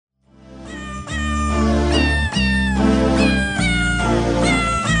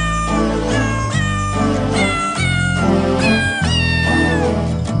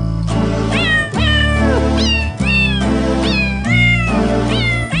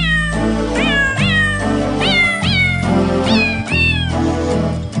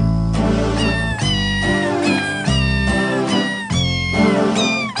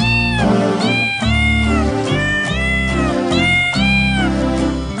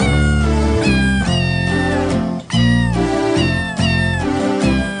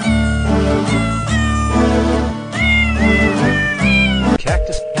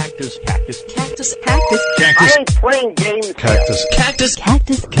playing games. Cactus. Cactus.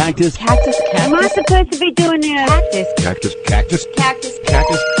 Cactus. Cactus. Cactus. Am I supposed to be doing this? Cactus. Cactus. Cactus.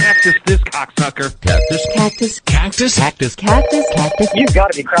 Cactus. Cactus this cocksucker. Cactus. Cactus. Cactus. Cactus. Cactus. Cactus. You've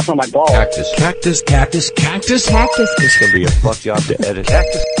got to be crapping on my balls. Cactus. Cactus. Cactus. Cactus. Cactus. It's gonna be a fuck job to edit.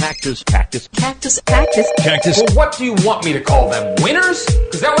 Cactus. Cactus. Cactus. Cactus. Cactus. Cactus. Well, what do you want me to call them? Winners?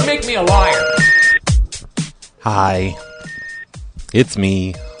 Because that would make me a liar. Hi, it's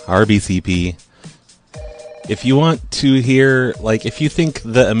me, RBCP. If you want to hear, if you think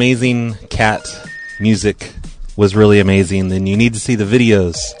the amazing cat music was really amazing, then you need to see the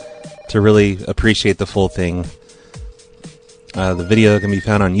videos to really appreciate the full thing. The video can be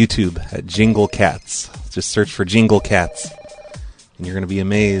found on YouTube at Jingle Cats. Just search for Jingle Cats, and you're going to be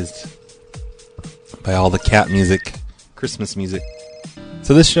amazed by all the cat music, Christmas music.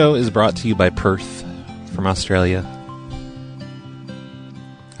 So this show is brought to you by Perth from Australia.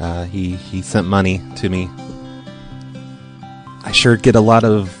 He sent money to me. I sure get a lot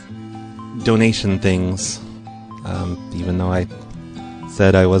of donation things, even though I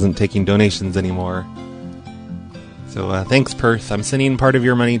said I wasn't taking donations anymore. So thanks, Perth. I'm sending part of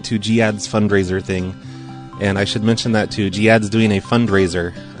your money to Jihad's fundraiser thing. And I should mention that too. Jihad's doing a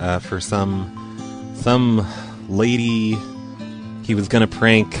fundraiser for some lady he was going to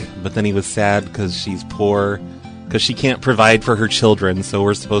prank, but then he was sad because she's poor, because she can't provide for her children, so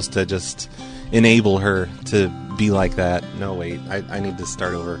we're supposed to just enable her to be like that. No, wait, I need to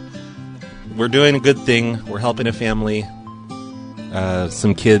start over. We're doing a good thing. We're helping a family.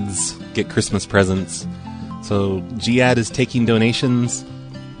 Some kids get Christmas presents. So Jihad is taking donations.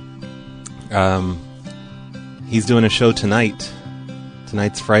 He's doing a show tonight.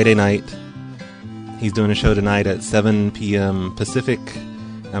 Tonight's Friday night. He's doing a show tonight at 7 p.m. Pacific.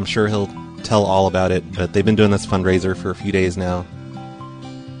 I'm sure he'll tell all about it, but they've been doing this fundraiser for a few days now.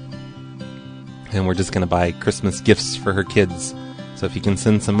 And we're just going to buy Christmas gifts for her kids. So if you can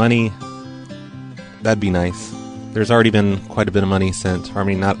send some money, that'd be nice. There's already been quite a bit of money sent. I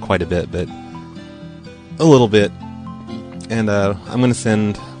mean, not quite a bit, but a little bit. And I'm going to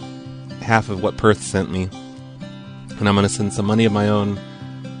send half of what Perth sent me. And I'm going to send some money of my own.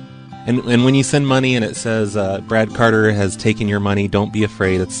 And when you send money and it says, Brad Carter has taken your money, don't be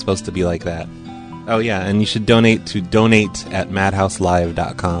afraid. It's supposed to be like that. Oh, yeah, and you should donate to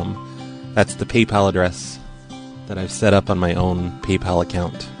donate@madhouselive.com. That's the PayPal address that I've set up on my own PayPal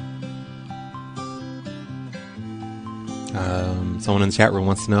account. Someone in the chat room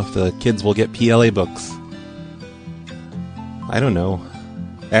wants to know if the kids will get PLA books. I don't know.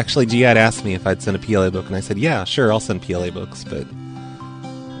 Actually, Jihad asked me if I'd send a PLA book, and I said, yeah, sure, I'll send PLA books, but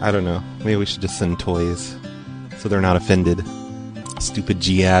I don't know. Maybe we should just send toys so they're not offended. Stupid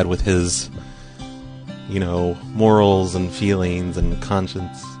Jihad with his, morals and feelings and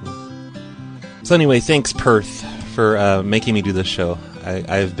conscience. So anyway, thanks, Perth, for making me do this show.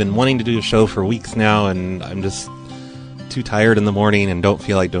 I've been wanting to do a show for weeks now, and I'm just too tired in the morning and don't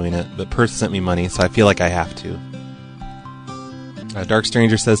feel like doing it. But Perth sent me money, so I feel like I have to. Dark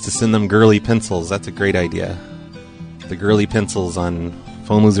Stranger says to send them girly pencils. That's a great idea. The girly pencils on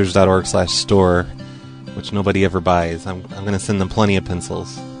phonelosers.org/store, which nobody ever buys. I'm going to send them plenty of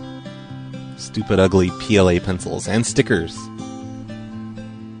pencils. Stupid, ugly PLA pencils. And stickers.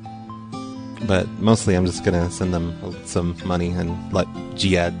 But mostly I'm just going to send them some money and let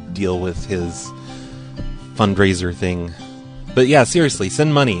Jihad deal with his fundraiser thing. But yeah, seriously,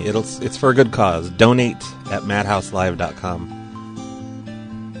 send money. It's for a good cause. Donate@madhouselive.com.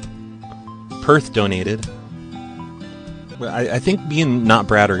 Perth donated. I think me and Not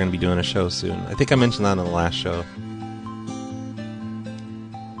Brad are going to be doing a show soon. I think I mentioned that on the last show.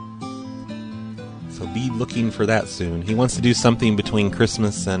 So be looking for that soon. He wants to do something between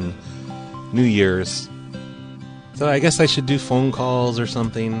Christmas and New Year's. So I guess I should do phone calls or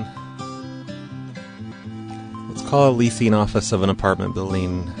something. Let's call a leasing office of an apartment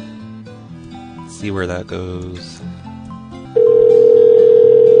building. See where that goes.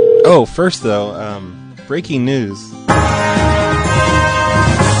 Oh, first though, breaking news.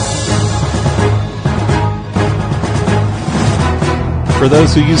 For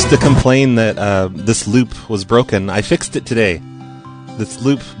those who used to complain that this loop was broken, I fixed it today. This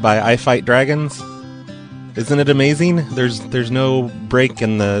loop by I Fight Dragons. Isn't it amazing? There's no break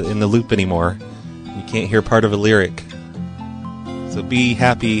in the loop anymore. You can't hear part of a lyric. So be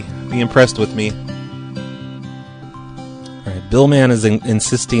happy, be impressed with me. Alright, Billman is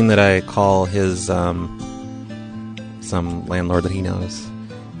insisting that I call his some landlord that he knows.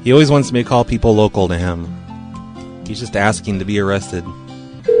 He always wants me to call people local to him. He's just asking to be arrested.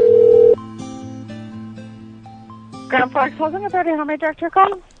 Grand Fox Housing Authority, how may I direct your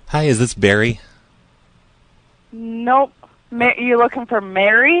call? Hi, is this Barry? Nope. You looking for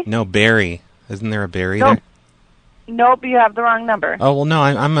Mary? No, Barry. Isn't there a Barry Nope. there? Nope, you have the wrong number. Oh, well, no,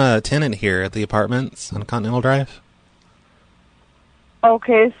 I'm a tenant here at the apartments on Continental Drive.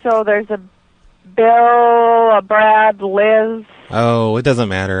 Okay, so there's a Bill, a Brad, Liz. Oh, it doesn't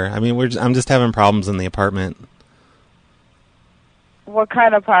matter. I mean, I'm just having problems in the apartment. What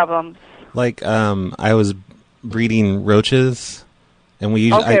kind of problems? Like, I was breeding roaches, and we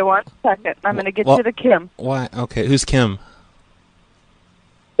usually... Okay, 1 second. I'm going to get you to Kim. Why? Okay, who's Kim?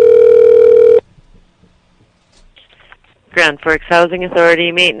 Grand Forks Housing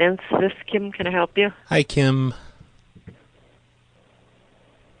Authority Maintenance. This is Kim. Can I help you? Hi, Kim.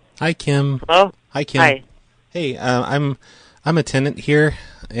 Hi, Kim. Hello? Hi, Kim. Hi. Hey, I'm a tenant here,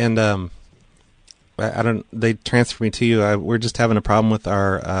 and they transferred me to you. We're just having a problem with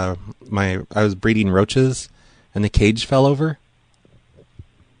our I was breeding roaches, and the cage fell over.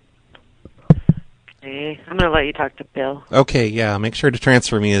 Okay, I'm going to let you talk to Bill. Okay, yeah. Make sure to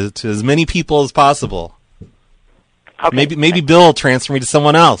transfer me to as many people as possible. Okay. Maybe Bill will transfer me to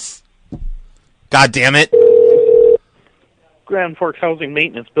someone else. God damn it! Grand Forks Housing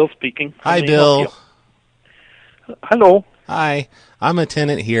Maintenance, Bill speaking. Hi, Bill. Hello. Hi. I'm a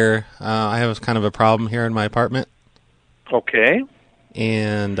tenant here. I have kind of a problem here in my apartment. Okay.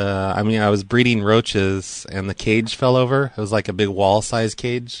 And, I was breeding roaches, and the cage fell over. It was like a big wall-sized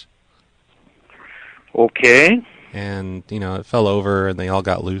cage. Okay. And, it fell over, and they all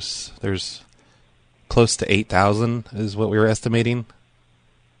got loose. There's close to 8,000 is what we were estimating.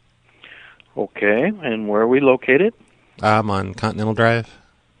 Okay. And where are we located? I'm on Continental Drive.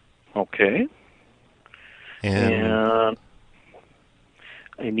 Okay. And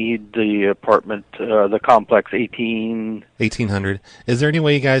I need the apartment, the complex 1800. Is there any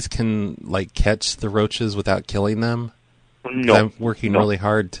way you guys can, catch the roaches without killing them? No. I'm working really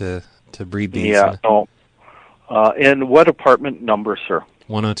hard to breed these. Yeah, no. And what apartment number, sir?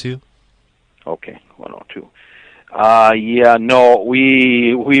 102? Okay, 102. Yeah, no,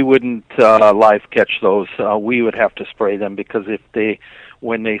 we wouldn't live catch those. We would have to spray them because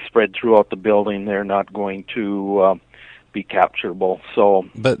when they spread throughout the building, they're not going to be capturable. So,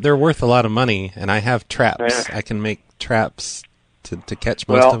 but they're worth a lot of money, and I have traps. I can make traps to catch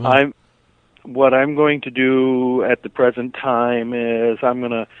most of them. What I'm going to do at the present time is I'm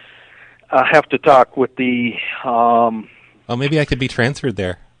going to have to talk with the maybe I could be transferred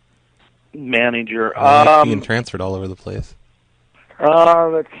there. Manager. Being transferred all over the place.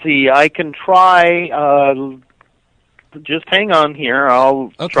 Let's see. I can try. Just hang on here.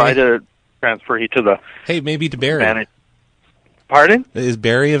 I'll try to transfer you to the. Hey, maybe to Barry. Manager. Pardon? Is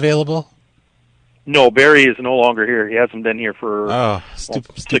Barry available? No, Barry is no longer here. He hasn't been here for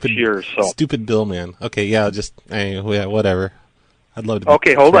 6 years. So stupid Bill, man. Okay, yeah, whatever. I'd love to.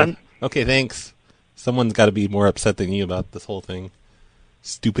 Okay, hold on. Okay, thanks. Someone's got to be more upset than you about this whole thing.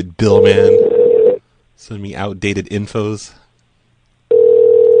 Stupid Bill, man. Send me outdated infos.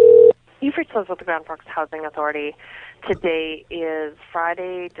 You've reached those with the Grand Forks Housing Authority. Today is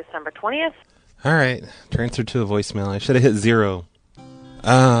Friday, December 20th. All right, transferred to a voicemail. I should have hit 0.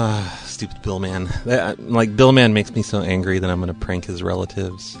 Stupid Bill Man. Bill Man makes me so angry that I'm going to prank his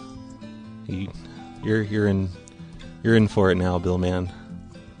relatives. You're in for it now, Bill Man.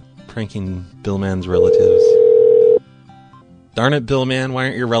 Pranking Bill Man's relatives. Darn it, Bill Man, why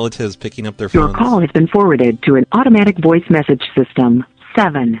aren't your relatives picking up their phones? Your call has been forwarded to an automatic voice message system.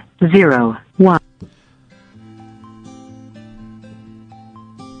 701.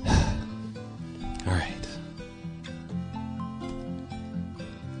 All right.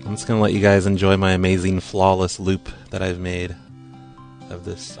 I'm just going to let you guys enjoy my amazing, flawless loop that I've made of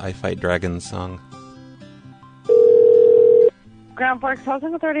this I Fight Dragons song. Grand Forks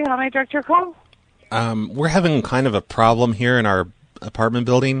Housing Authority, how may I direct your call? We're having kind of a problem here in our apartment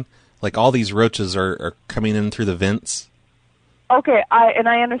building. Like, all these roaches are coming in through the vents. Okay,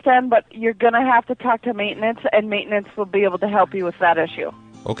 I understand, but you're going to have to talk to maintenance, and maintenance will be able to help you with that issue.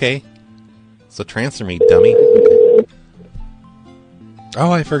 Okay. So transfer me, dummy.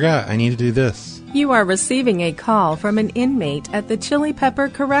 Oh, I forgot. I need to do this. You are receiving a call from an inmate at the Chili Pepper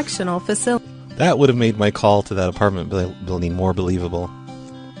Correctional Facility. That would have made my call to that apartment building more believable.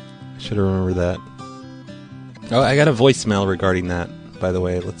 I should have remembered that. Oh, I got a voicemail regarding that, by the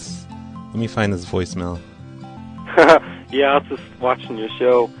way. Let me find this voicemail. Yeah, I was just watching your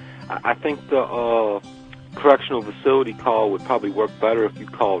show. I think the correctional facility call would probably work better if you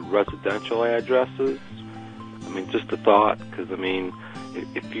called residential addresses. I mean, just a thought, because, I mean,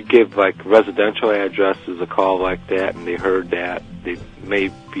 if you give, residential addresses a call like that and they heard that, they may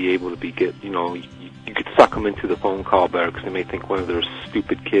be able to you could suck them into the phone call better, because they may think one of their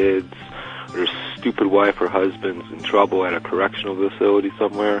stupid kids their stupid wife or husband's in trouble at a correctional facility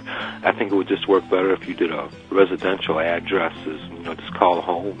somewhere, I think it would just work better if you did a residential addresses, just call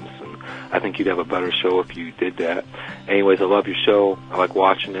homes. And I think you'd have a better show if you did that. Anyways, I love your show. I like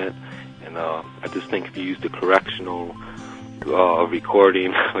watching it. And I just think if you used a correctional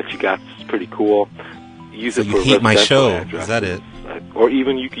recording, what you got is pretty cool. Use so it you for hate my show? Addresses. Is that it? Or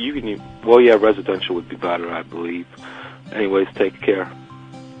even you can. Well, yeah, residential would be better, I believe. Anyways, take care.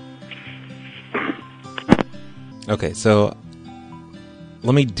 Okay, so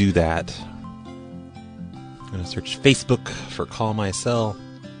let me do that. I'm going to search Facebook for Call My Cell.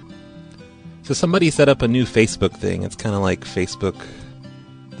 So somebody set up a new Facebook thing. It's kind of like Facebook,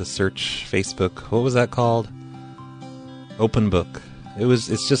 the search Facebook. What was that called? Open Book.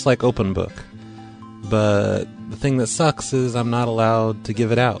 It's just like Open Book. But the thing that sucks is I'm not allowed to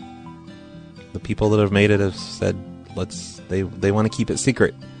give it out. The people that have made it have said they want to keep it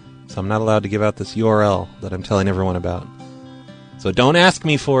secret. So I'm not allowed to give out this URL that I'm telling everyone about. So don't ask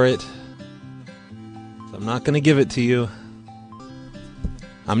me for it. So I'm not going to give it to you.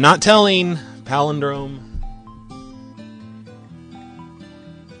 I'm not telling. Palindrome.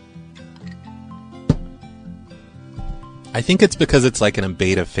 I think it's because it's like in a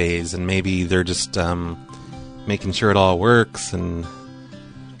beta phase, and maybe they're just making sure it all works and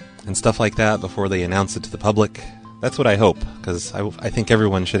stuff like that before they announce it to the public. That's what I hope, because I think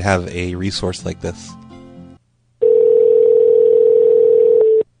everyone should have a resource like this.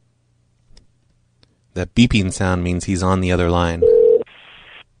 That beeping sound means he's on the other line.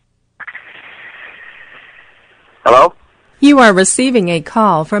 Hello? You are receiving a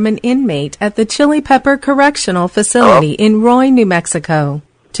call from an inmate at the Chili Pepper Correctional Facility in Roy, New Mexico.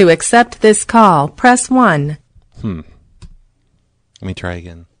 To accept this call, press 1. Let me try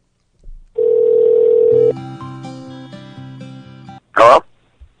again. Hello?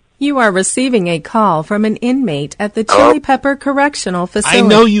 You are receiving a call from an inmate at the Chili Pepper Correctional Facility. I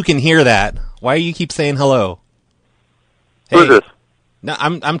know you can hear that. Why do you keep saying hello? Hey, who's this? No,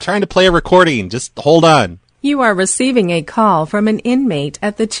 I'm trying to play a recording. Just hold on. You are receiving a call from an inmate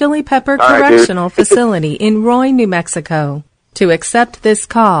at the Chili Pepper Correctional Facility in Roy, New Mexico. To accept this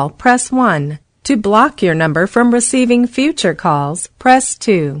call, press 1. To block your number from receiving future calls, press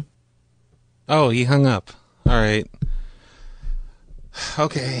 2. Oh, he hung up. All right.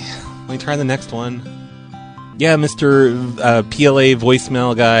 Okay, let me try the next one. Yeah, Mr. PLA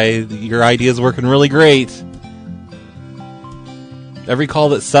voicemail guy, your idea's working really great. Every call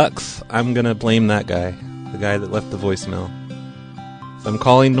that sucks, I'm going to blame that guy. The guy that left the voicemail. So I'm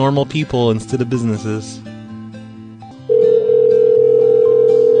calling normal people instead of businesses.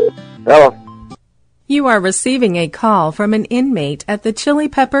 Hello? You are receiving a call from an inmate at the Chili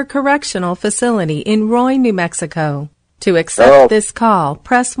Pepper Correctional Facility in Roy, New Mexico. To accept this call,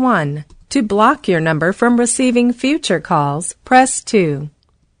 press 1. To block your number from receiving future calls, press 2.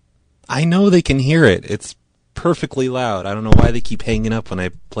 I know they can hear it. It's perfectly loud. I don't know why they keep hanging up when I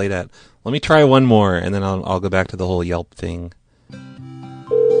play that. Let me try one more, and then I'll go back to the whole Yelp thing.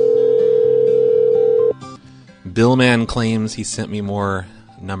 Billman claims he sent me more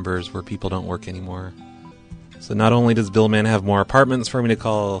numbers where people don't work anymore. So not only does Billman have more apartments for me to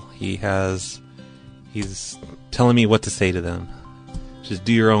call, he's telling me what to say to them. Just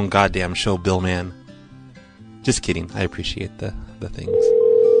do your own goddamn show, Billman. Just kidding. I appreciate the things.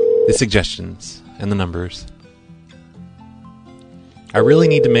 The suggestions and the numbers. I really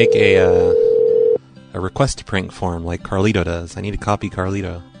need to make a request to prank form like Carlito does. I need to copy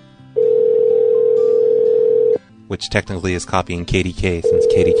Carlito. Which technically is copying KDK, since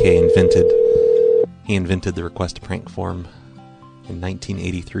KDK invented the request to prank form in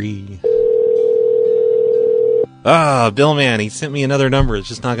 1983. Billman, he sent me another number. It's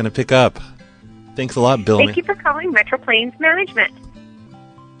just not going to pick up. Thanks a lot, Billman. Thank you for calling Metro Plains Management.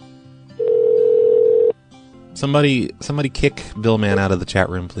 Somebody kick Billman out of the chat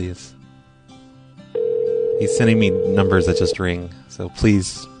room, please. He's sending me numbers that just ring, so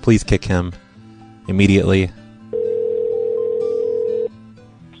please kick him immediately.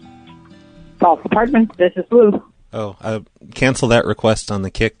 Golf Apartment, this is Lou. Cancel that request on the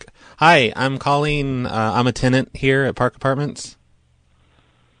kick. Hi, I'm calling. I'm a tenant here at Park Apartments.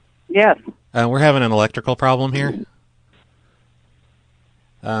 Yes. We're having an electrical problem here.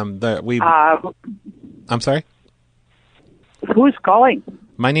 I'm sorry? Who's calling?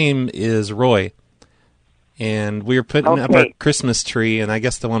 My name is Roy. And we were putting up our Christmas tree, and I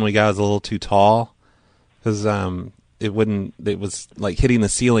guess the one we got was a little too tall. Because it was like hitting the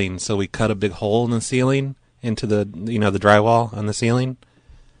ceiling, so we cut a big hole in the ceiling into the drywall on the ceiling.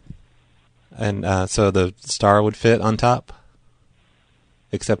 And so the star would fit on top.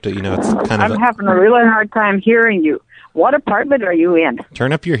 except that, it's kind of... I'm having a really hard time hearing you. What apartment are you in?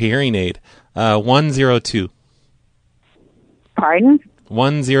 Turn up your hearing aid. 102. Pardon?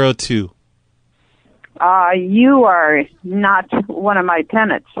 102. You are not one of my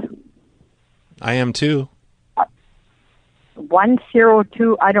tenants. I am too.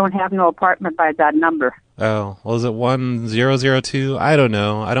 102, I don't have no apartment by that number. Oh, well, is it 1002? I don't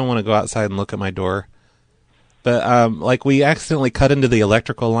know. I don't want to go outside and look at my door. But, we accidentally cut into the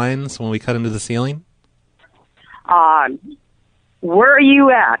electrical lines when we cut into the ceiling. Where are you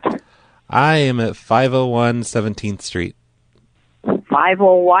at? I am at 501 17th Street.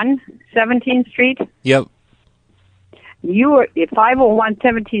 501 17th Street? Yep. You are at 501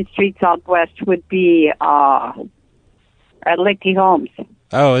 17th Street Southwest would be at Lichty Homes.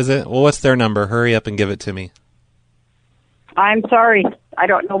 Oh, is it? Well, what's their number? Hurry up and give it to me. I'm sorry. I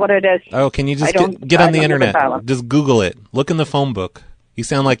don't know what it is. Oh, can you just get on the internet? Just Google it. Look in the phone book. You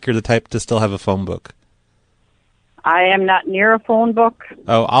sound like you're the type to still have a phone book. I am not near a phone book.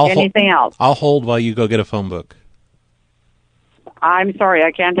 Oh, anything else. I'll hold while you go get a phone book. I'm sorry,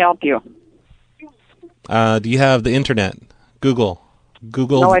 I can't help you. Do you have the internet? Google.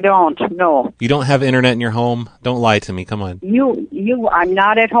 No, I don't. No. You don't have internet in your home? Don't lie to me. Come on. I'm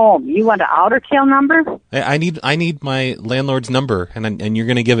not at home. You want an outer tail number? I need my landlord's number, and you're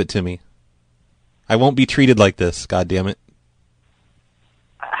going to give it to me. I won't be treated like this. God damn it.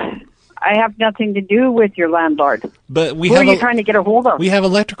 I have nothing to do with your landlord. But Who are you trying to get a hold of? We have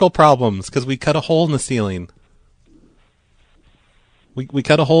electrical problems because we cut a hole in the ceiling. We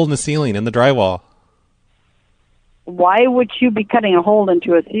cut a hole in the ceiling in the drywall. Why would you be cutting a hole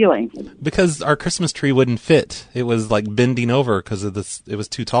into a ceiling? Because our Christmas tree wouldn't fit. It was bending over because of this. It was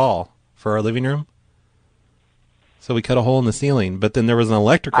too tall for our living room. So we cut a hole in the ceiling. But then there was an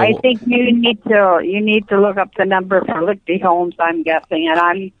electrical. I think you need to look up the number for Lichty Homes. I'm guessing,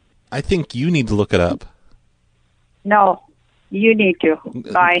 and I think you need to look it up. No, you need to.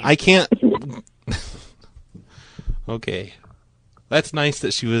 Bye. I can't. Okay. That's nice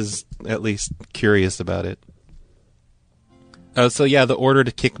that she was at least curious about it. So yeah, the order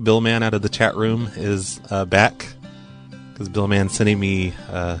to kick Billman out of the chat room is back. Because Billman's sending me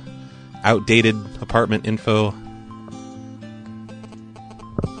outdated apartment info.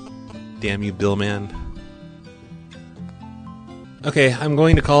 Damn you, Billman. Okay, I'm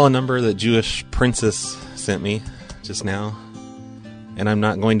going to call a number that Jewish Princess sent me just now. And I'm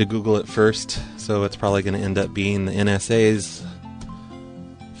not going to Google it first, so it's probably going to end up being the NSA's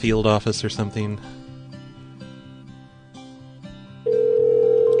field office or something.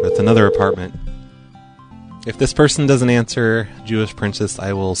 That's another apartment. If this person doesn't answer, Jewish Princess,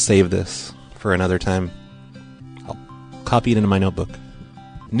 I will save this for another time. I'll copy it into my notebook.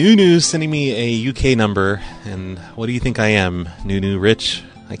 Nunu's sending me a UK number, and what do you think I am? Nunu Rich?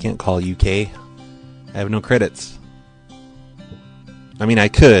 I can't call UK. I have no credits. I mean, I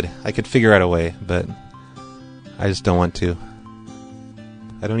could figure out a way, but I just don't want to.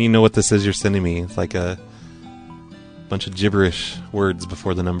 I don't even know what this is you're sending me. It's like a bunch of gibberish words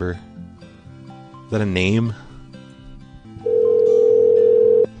before the number. Is that a name?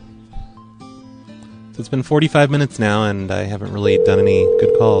 So it's been 45 minutes now, and I haven't really done any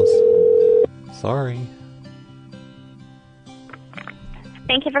good calls. Sorry.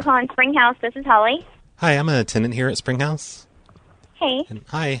 Thank you for calling Springhouse. This is Holly. Hi, I'm a tenant here at Springhouse. Hey. And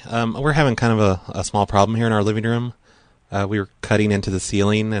hi. We're having kind of a small problem here in our living room. We were cutting into the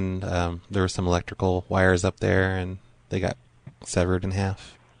ceiling, and there were some electrical wires up there, and they got severed in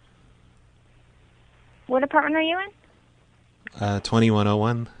half. What apartment are you in?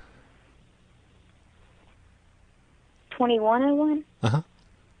 2101. 2101? Uh-huh.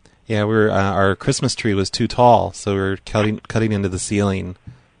 Yeah, our Christmas tree was too tall, so we were cutting into the ceiling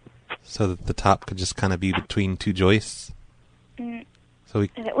so that the top could just kind of be between two joists. So we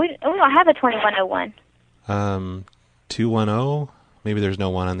don't have a 2101. 210? Maybe there's no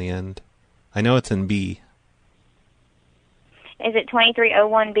one on the end. I know it's in B. Is it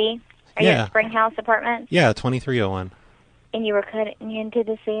 2301B? Are you in Springhouse Apartments? Yeah, 2301. And you were cutting into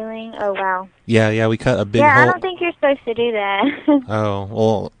the ceiling? Oh, wow. Yeah, we cut a big hole. Yeah, I don't think you're supposed to do that. Oh,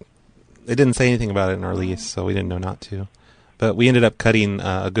 well, it didn't say anything about it in our lease, so we didn't know not to. But we ended up cutting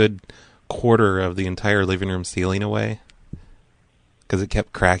a good quarter of the entire living room ceiling away because it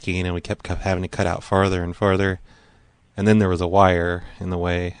kept cracking, and we kept having to cut out farther and farther. And then there was a wire in the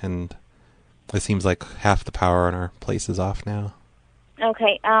way, and it seems like half the power on our place is off now.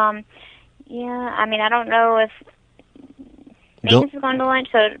 Okay. Yeah, I mean, I don't know if maintenance is going to lunch,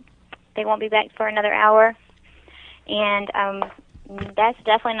 so they won't be back for another hour. And That's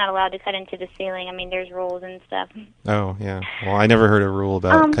definitely not allowed to cut into the ceiling. I mean, there's rules and stuff. Oh, yeah. Well, I never heard a rule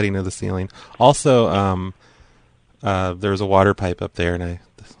about cutting to the ceiling. Also, there was a water pipe up there, and I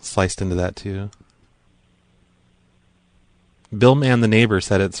sliced into that, too. Bill Mann, the neighbor,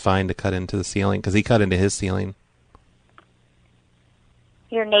 said it's fine to cut into the ceiling, because he cut into his ceiling.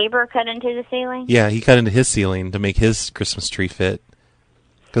 Your neighbor cut into the ceiling? Yeah, he cut into his ceiling to make his Christmas tree fit.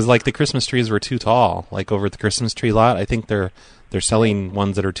 Because, like, the Christmas trees were too tall. Like, over at the Christmas tree lot, I think they're selling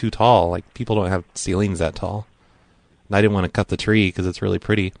ones that are too tall. Like, people don't have ceilings that tall. And I didn't want to cut the tree because it's really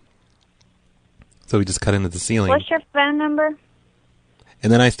pretty. So we just cut into the ceiling. What's your phone number?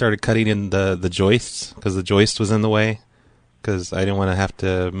 And then I started cutting in the joists, because the joist was in the way. Because I didn't want to have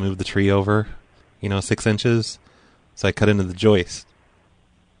to move the tree over, 6 inches. So I cut into the joist.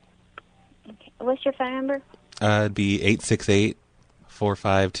 Okay. What's your phone number? It'd be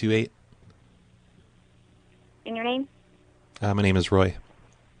 868-4528. And your name? My name is Roy.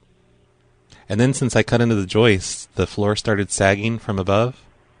 And then since I cut into the joist, the floor started sagging from above.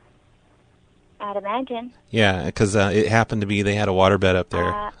 I'd imagine. Yeah, because it happened to be they had a waterbed up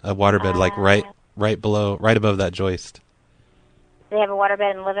there. A waterbed like right above that joist. They have a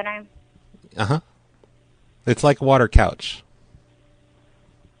waterbed in the living room? Uh-huh. It's like a water couch.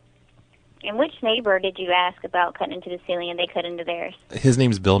 And which neighbor did you ask about cutting into the ceiling and they cut into theirs? His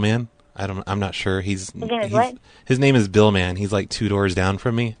name's Bill Mann. I'm not sure. His name is what? His name is Bill Mann. He's like 2 doors down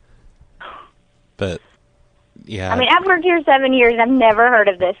from me. But yeah. I mean, I've worked here 7 years and I've never heard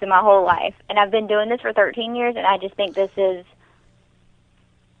of this in my whole life. And I've been doing this for 13 years and I just think this is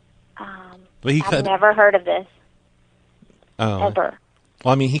I've never heard of this. Oh. Ever.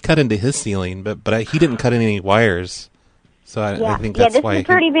 Well, I mean, he cut into his ceiling, but he didn't cut in any wires. So I think that's why. Yeah, this is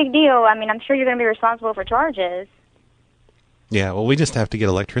a pretty big deal. I mean, I'm sure you're going to be responsible for charges. Yeah, well, we just have to get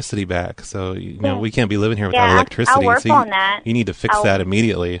electricity back. So, we can't be living here without electricity. I'll work on that. You need to fix that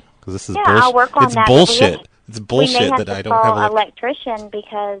immediately, because this is bullshit. I'll work on that. Bullshit. It's bullshit that I don't have an electrician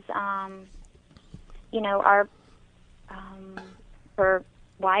because, our for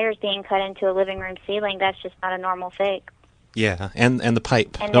wires being cut into a living room ceiling, that's just not a normal fix. Yeah, and the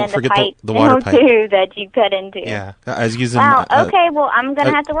pipe. And don't forget the water pipe too that you cut into. Yeah, I was using. Wow. Okay. Well, I'm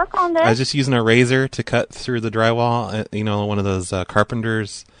gonna have to work on this. I was just using a razor to cut through the drywall. One of those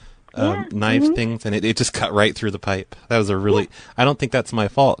carpenter's knife things, and it just cut right through the pipe. That was a really. I don't think that's my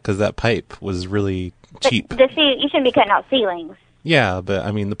fault because that pipe was really cheap. You shouldn't be cutting out ceilings. Yeah, but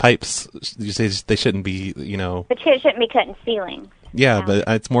I mean the pipes. You say they shouldn't be. But you shouldn't be cutting ceilings. Yeah, but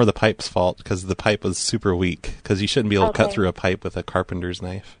it's more the pipe's fault because the pipe was super weak. Because you shouldn't be able to cut through a pipe with a carpenter's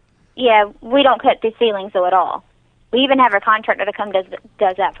knife. Yeah, we don't cut through ceilings though at all. We even have a contractor to come does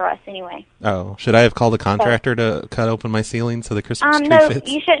that for us anyway. Oh, should I have called a contractor to cut open my ceiling so the Christmas tree fits?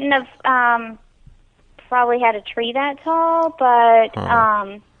 No, you shouldn't have probably had a tree that tall, but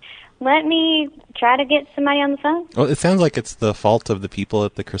let me try to get somebody on the phone. Well, it sounds like it's the fault of the people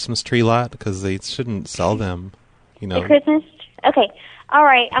at the Christmas tree lot because they shouldn't sell them. The Christmas. Okay. All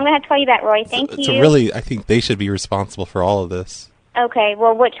right. I'm going to have to call you back, Roy. Thank you. So really, I think they should be responsible for all of this. Okay.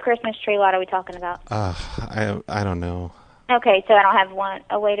 Well, which Christmas tree lot are we talking about? I don't know. Okay. So I don't have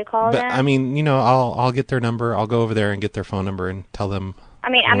a way to call them? I mean, I'll get their number. I'll go over there and get their phone number and tell them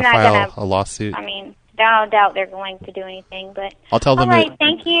I'm not going to file a lawsuit. I mean, I don't doubt they're going to do anything, but... I'll tell them all right,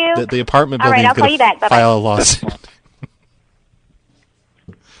 thank you. The apartment building is going to file a lawsuit.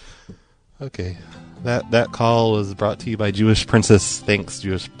 Okay. That call was brought to you by Jewish Princess. Thanks,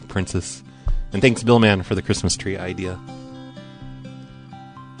 Jewish Princess. And thanks, Bill Mann, for the Christmas tree idea.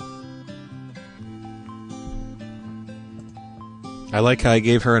 I like how I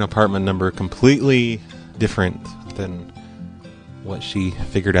gave her an apartment number completely different than what she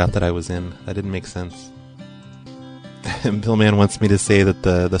figured out that I was in. That didn't make sense. And Bill Mann wants me to say that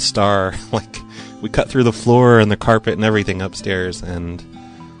the star, like, we cut through the floor and the carpet and everything upstairs, and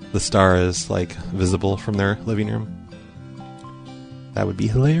the star is, like, visible from their living room. That would be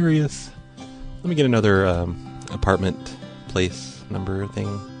hilarious. Let me get another apartment place number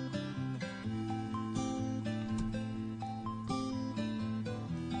thing.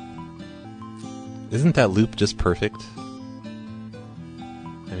 Isn't that loop just perfect?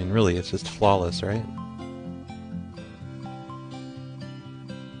 I mean, really, it's just flawless, right?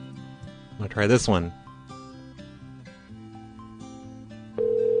 I'm gonna try this one.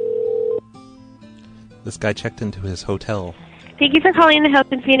 This guy checked into his hotel. Thank you for calling the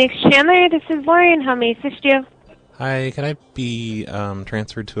Hilton Phoenix Chandler. This is Lauren. How may I assist you? Hi, can I be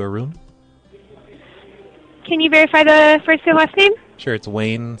transferred to a room? Can you verify the first and last name? Sure, it's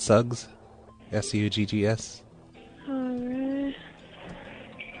Wayne Suggs. Suggs.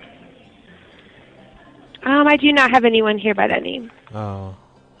 Alright. I do not have anyone here by that name. Oh.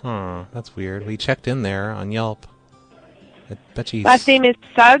 Huh. That's weird. We checked in there on Yelp. I bet you... Last name is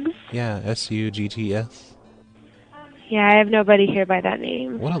Suggs? Yeah, Suggs. Yeah, I have nobody here by that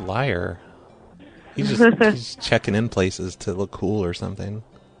name. What a liar. He's checking in places to look cool or something.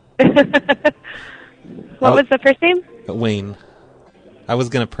 What was the first name? Wayne. I was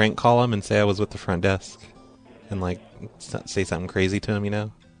going to prank call him and say I was with the front desk. And, like, say something crazy to him, you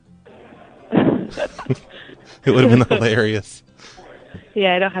know? It would have been hilarious.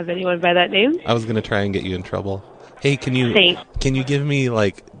 Yeah, I don't have anyone by that name. I was going to try and get you in trouble. Hey, can you give me,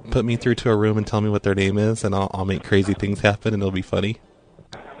 like, put me through to a room and tell me what their name is, and I'll make crazy things happen, and it'll be funny?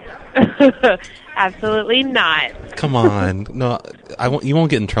 Absolutely not. Come on. No, you won't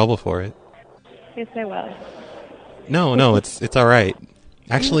get in trouble for it. Yes, I will. No, it's all right.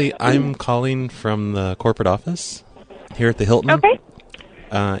 Actually, I'm calling from the corporate office here at the Hilton. Okay.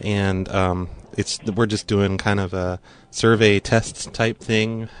 And we're just doing kind of a survey test type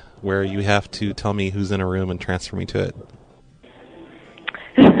thing where you have to tell me who's in a room and transfer me to it.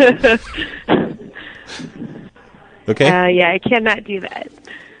 Okay? Yeah, I cannot do that.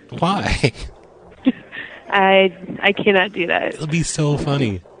 Why? I cannot do that. It'll be so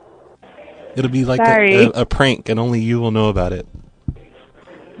funny. It'll be like a prank, and only you will know about it.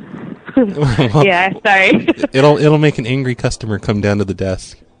 Well, yeah, sorry. It'll make an angry customer come down to the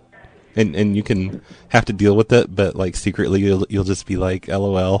desk, and you can have to deal with it, but like secretly you'll just be like,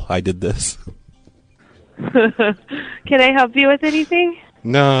 "LOL, I did this." Can I help you with anything?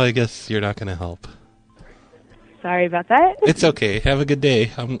 No, I guess you're not going to help. Sorry about that. It's okay. Have a good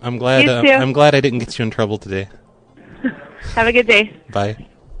day. I'm glad. You too. I'm glad I didn't get you in trouble today. Have a good day. Bye.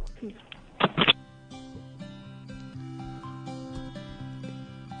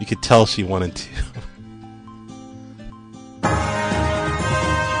 You could tell she wanted to.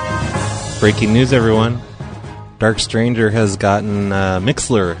 Breaking news, everyone. Dark Stranger has gotten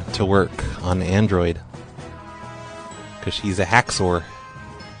Mixler to work on Android. Because she's a hacksaw.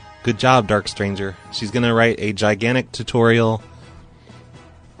 Good job, Dark Stranger. She's going to write a gigantic tutorial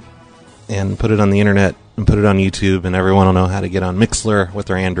and put it on the internet and put it on YouTube, and everyone will know how to get on Mixler with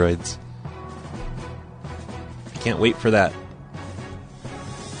their Androids. I can't wait for that.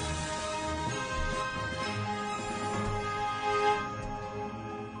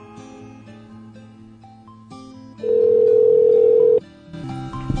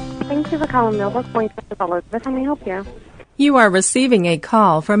 Thank you for calling Millbrook Point. This is Elizabeth. How may I help you? You are receiving a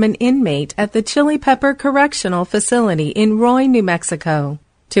call from an inmate at the Chili Pepper Correctional Facility in Roy, New Mexico.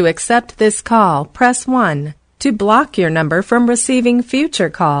 To accept this call, press 1. To block your number from receiving future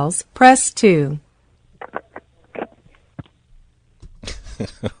calls, press 2.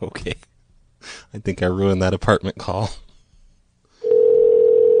 Okay. I think I ruined that apartment call.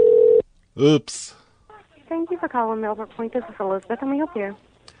 Oops. Thank you for calling Millbrook Point. This is Elizabeth. How may I help you?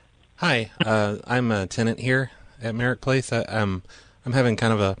 Hi, I'm a tenant here at Merrick Place. I'm having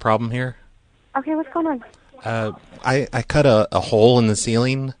kind of a problem here. Okay, what's going on? I cut a hole in the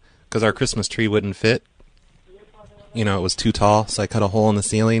ceiling because our Christmas tree wouldn't fit. You know, it was too tall, so I cut a hole in the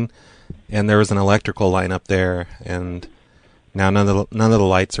ceiling, and there was an electrical line up there, and now none of the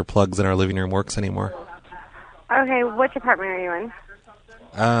lights or plugs in our living room works anymore. Okay, which apartment are you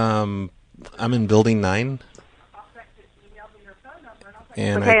in? I'm in Building 9.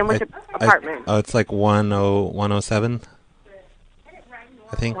 And okay, and which apartment? It's like 107,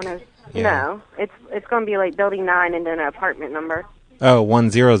 I think. Yeah. No, it's going to be like Building 9 and then an apartment number. Oh,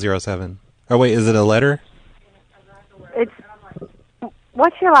 1007. Oh, wait, is it a letter?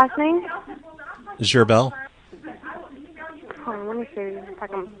 What's your last name? Gerbel. Hold on, let me see if I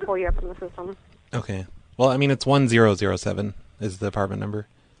can pull you up in the system. Okay. Well, I mean, it's 1007 is the apartment number.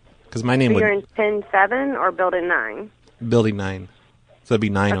 Because my name you're in 107 or Building 9? Building 9. So it'd be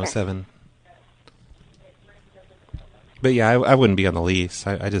 907. Okay. But yeah, I wouldn't be on the lease.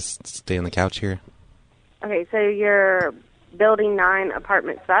 I just stay on the couch here. Okay, so you're Building 9,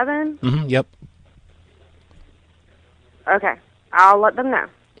 Apartment 7? Mm-hmm, yep. Okay, I'll let them know.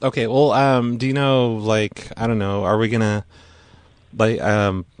 Okay, well, do you know, like, I don't know, are we gonna, like,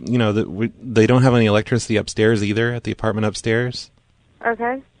 you know, they don't have any electricity upstairs either at the apartment upstairs.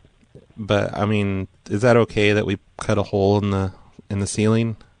 Okay. But, I mean, is that okay that we cut a hole in the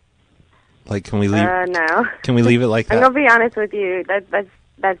ceiling? Like, can we leave? No. Can we leave it like that? I'm gonna be honest with you.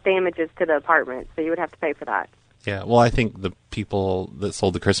 That's damages to the apartment, so you would have to pay for that. Yeah. Well, I think the people that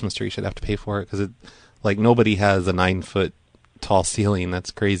sold the Christmas tree should have to pay for it because like nobody has a 9-foot tall ceiling.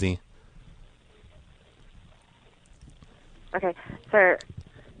 That's crazy. Okay, so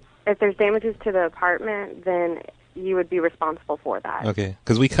if there's damages to the apartment, then you would be responsible for that. Okay,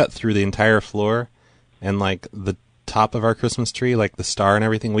 because we cut through the entire floor, And like the top of our Christmas tree, like the star and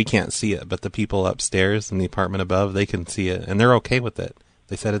everything, we can't see it, but the people upstairs in the apartment above, they can see it, and they're okay with it.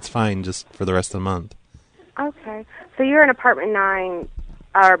 They said it's fine just for the rest of the month. Okay. So you're in apartment 9,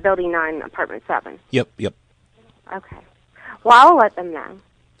 or building 9, apartment 7? Yep. Okay. Well, I'll let them know.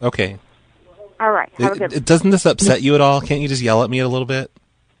 Okay. All right. Have a good Doesn't this upset you at all? Can't you just yell at me a little bit?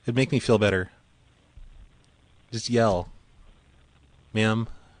 It'd make me feel better. Just yell. Ma'am,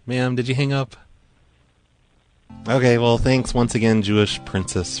 did you hang up? Okay, well, thanks once again, Jewish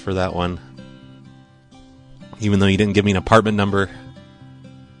Princess, for that one. Even though you didn't give me an apartment number.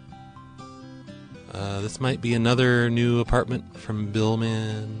 This might be another new apartment from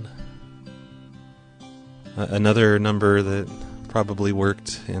Billman. Another number that probably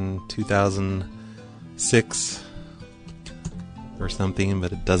worked in 2006 or something,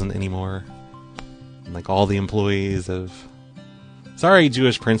 but it doesn't anymore. And like all the employees of... Sorry,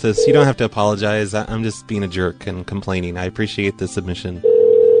 Jewish Princess, you don't have to apologize. I'm just being a jerk and complaining. I appreciate the submission.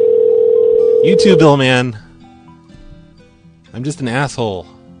 You too, Billman. I'm just an asshole.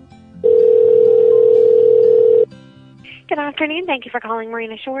 Good afternoon. Thank you for calling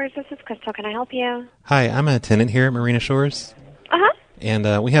Marina Shores. This is Crystal. Can I help you? Hi, I'm a tenant here at Marina Shores. Uh-huh.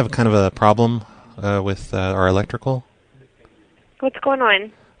 And we have kind of a problem with our electrical. What's going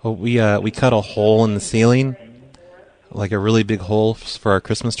on? Well, we cut a hole in the ceiling, like a really big hole for our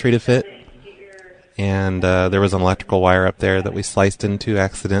Christmas tree to fit. And there was an electrical wire up there that we sliced into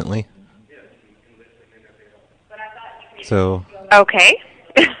accidentally. So... Okay.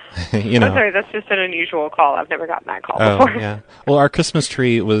 you know. I'm sorry, that's just an unusual call. I've never gotten that call before. Yeah. Well, our Christmas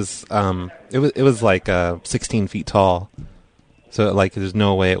tree was it was like 16 feet tall, so like there's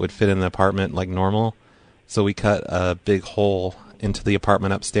no way it would fit in the apartment like normal. So we cut a big hole into the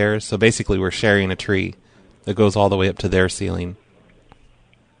apartment upstairs. So basically, we're sharing a tree that goes all the way up to their ceiling.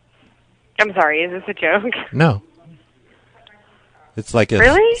 I'm sorry, is this a joke? No. It's like a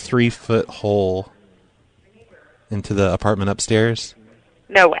really? 3-foot hole into the apartment upstairs.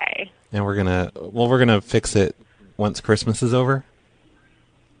 No way. And we're gonna fix it once Christmas is over.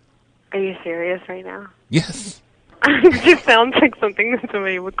 Are you serious right now? Yes. It just sounds like something that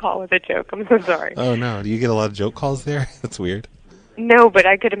somebody would call with a joke. I'm so sorry. Oh no, do you get a lot of joke calls there? That's weird. No, but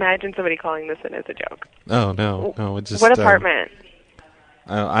I could imagine somebody calling this in as a joke. Oh no, it just. What apartment?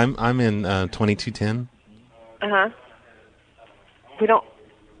 I'm in 2210. Uh-huh. We don't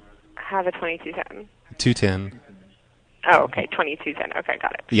have a 2210. 210. Oh, okay, 2210. Okay,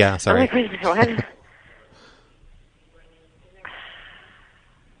 got it. Yeah, sorry. I'm like, wait a minute, what?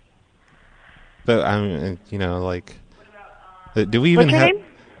 But I'm, like, do we even What's your have?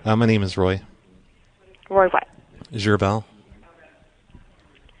 name? My name is Roy. Roy what? Gerbel.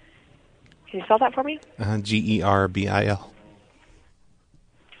 Can you spell that for me? Gerbil.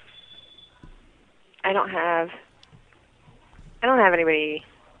 I don't have anybody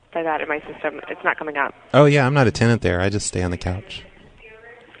by that in my system. It's not coming up. Oh yeah, I'm not a tenant there. I just stay on the couch.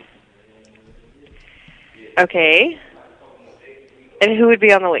 Okay. And who would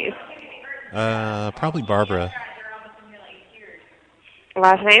be on the lease? Probably Barbara.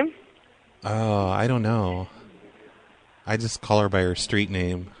 Last name? Oh, I don't know. I just call her by her street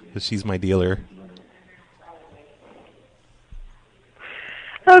name because she's my dealer.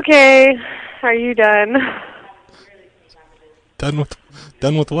 Okay. Are you done? Done with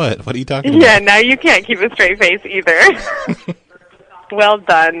what? What are you talking about? Yeah, now you can't keep a straight face either. Well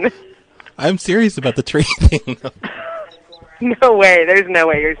done. I'm serious about the tree thing. No way. There's no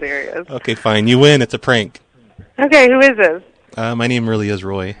way you're serious. Okay, fine. You win. It's a prank. Okay, who is this? My name really is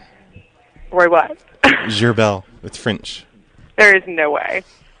Roy. Roy what? Gerbel. It's French. There is no way.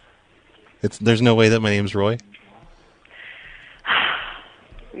 There's no way that my name's Roy?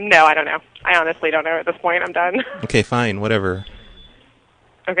 No, I don't know. I honestly don't know at this point. I'm done. Okay, fine. Whatever.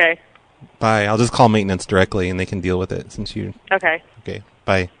 Okay. Bye. I'll just call maintenance directly and they can deal with it since you... Okay. Okay,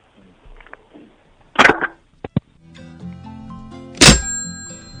 bye.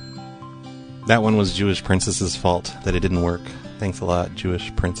 That one was Jewish Princess's fault that it didn't work. Thanks a lot,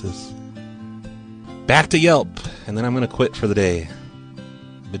 Jewish Princess. Back to Yelp, and then I'm going to quit for the day.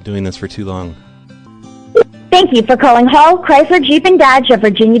 I've been doing this for too long. Thank you for calling Hall, Chrysler, Jeep, and Dodge of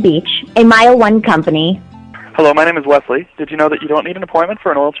Virginia Beach, a Mile 1 company. Hello, my name is Wesley. Did you know that you don't need an appointment for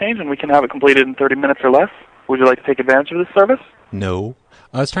an oil change and we can have it completed in 30 minutes or less? Would you like to take advantage of this service? No.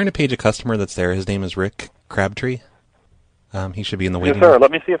 I was trying to page a customer that's there. His name is Rick Crabtree. He should be in the waiting Yes, sir.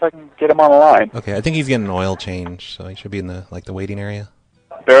 Let me see if I can get him on the line. Okay, I think he's getting an oil change, so he should be in the the waiting area.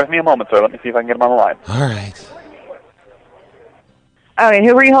 Bear with me a moment, sir. Let me see if I can get him on the line. All right. Okay,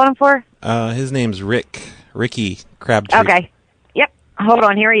 who were you holding for? His name's Ricky Crabtree. Okay. Yep. Hold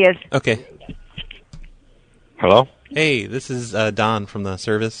on, here he is. Okay. Hello? Hey, this is Don from the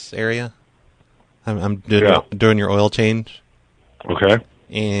service area. I'm doing your oil change. Okay.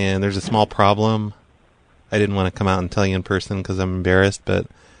 And there's a small problem. I didn't want to come out and tell you in person because I'm embarrassed, but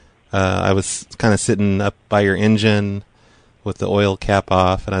I was kind of sitting up by your engine with the oil cap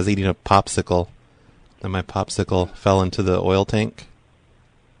off, and I was eating a popsicle, and my popsicle fell into the oil tank.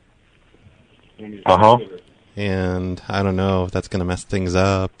 Uh-huh. And I don't know if that's going to mess things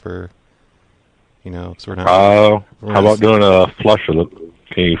up, or, you know, sort of. How about doing a flush of it?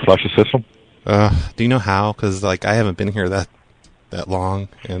 Can you flush the system? Do you know how? Because like I haven't been here that long,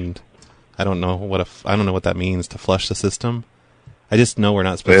 and I don't know what that means to flush the system. I just know we're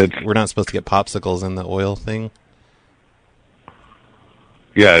not supposed to get popsicles in the oil thing.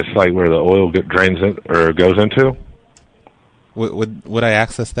 Yeah, it's like where the oil drains in or goes into. Would I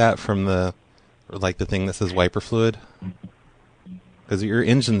access that from the thing that says wiper fluid? Because your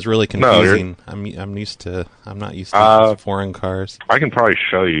engine's really confusing. No, I'm not used to foreign cars. I can probably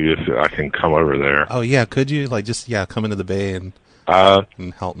show you if I can come over there. Oh yeah, could you come into the bay and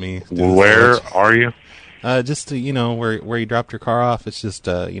help me? Where are you? Just where you dropped your car off. It's just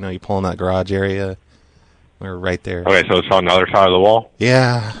you pull in that garage area. We're right there. Okay, so it's on the other side of the wall.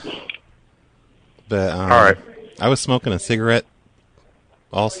 Yeah. But all right. I was smoking a cigarette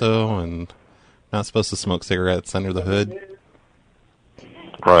also, and not supposed to smoke cigarettes under the hood.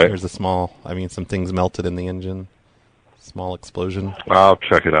 Right. There's some things melted in the engine. Small explosion. I'll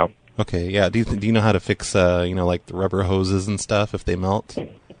check it out. Okay, yeah. Do you know how to fix, like the rubber hoses and stuff if they melt?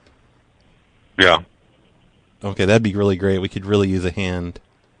 Yeah. Okay, that'd be really great. We could really use a hand.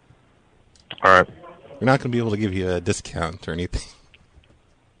 All right. We're not going to be able to give you a discount or anything.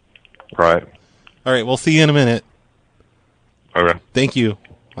 Right. All right, we'll see you in a minute. Okay. Thank you.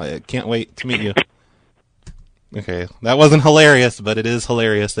 I can't wait to meet you. Okay, that wasn't hilarious, but it is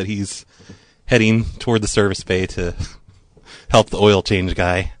hilarious that he's heading toward the service bay to help the oil change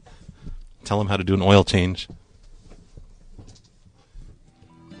guy. Tell him how to do an oil change.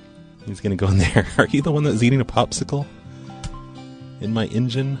 He's going to go in there. Are you the one that's eating a popsicle in my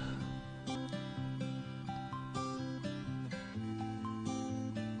engine?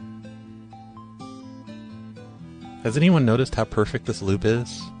 Has anyone noticed how perfect this loop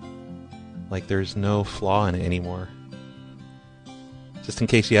is? Like there's no flaw in it anymore. Just in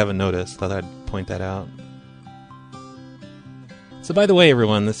case you haven't noticed, thought I'd point that out. So by the way,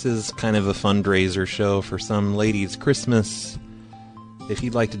 everyone, this is kind of a fundraiser show for some lady's Christmas. If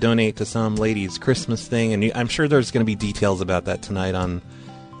you'd like to donate to some lady's Christmas thing, and I'm sure there's going to be details about that tonight on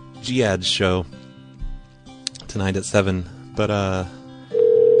Jihad's show. Tonight at 7. But,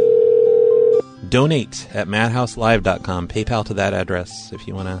 donate at madhouselive.com. PayPal to that address if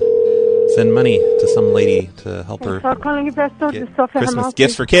you want to send money to some lady to help her get Christmas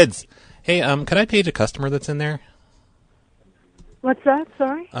gifts for kids. Hey, could I page a customer that's in there? What's that?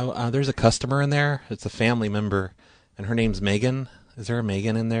 Sorry? Oh, there's a customer in there. It's a family member, and her name's Megan. Is there a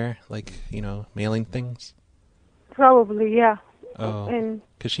Megan in there? Like, mailing things? Probably, yeah. Oh, and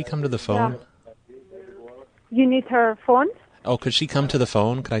could she come to the phone? Yeah. You need her phone? Oh, could she come to the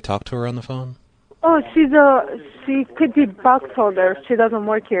phone? Could I talk to her on the phone? Oh, she could be box holder. She doesn't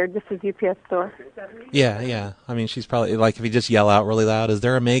work here. This is UPS store. Yeah. I mean, she's probably, like, if you just yell out really loud, is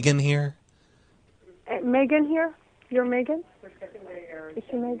there a Megan here? Megan here? You're Megan? Is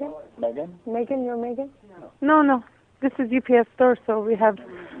she Megan? Megan, you're Megan? No. This is UPS store, so we have,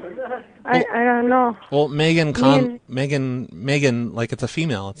 I don't know. Well, Megan, like, it's a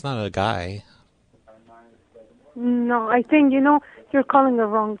female. It's not a guy. No, I think, you're calling her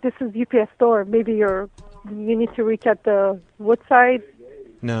wrong. This is UPS store. Maybe you need to reach at the Woodside.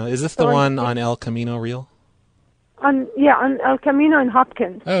 No, is this the one on El Camino Real? On El Camino and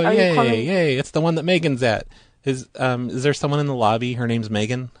Hopkins. Oh, yay. It's the one that Megan's at. Is there someone in the lobby? Her name's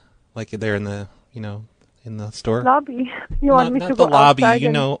Megan? Like they're in the, in the store? Lobby? You want me to go outside?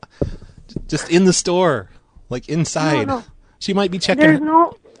 Not the lobby, just in the store. Like inside. No. She might be checking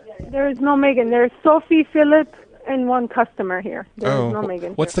There is no Megan. There's Sophie, Philip, and one customer here. There is no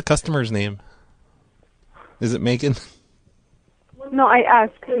Megan. What's the customer's name? Is it Megan? No, I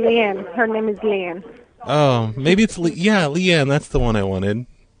asked Leanne. Her name is Leanne. Oh, maybe it's Leanne. That's the one I wanted.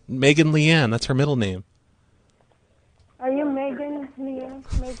 Megan Leanne. That's her middle name. Are you Megan?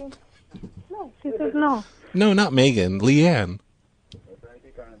 Leanne? Megan? No, she says no. No, not Megan. Leanne.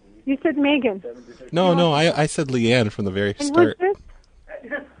 You said Megan. No, I said Leanne from the very start. Who's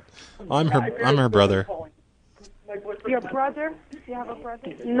this? I'm her brother. Your brother? You have a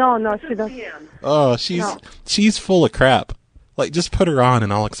brother? No, she doesn't. Oh, she's full of crap. Like, just put her on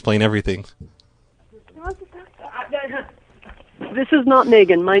and I'll explain everything. This is not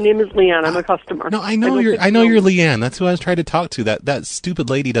Megan. My name is Leanne. I'm a customer. No, I know you're Leanne. That's who I was trying to talk to. That stupid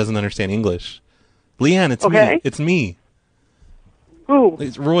lady doesn't understand English. Leanne, it's Okay. me. It's me. Who?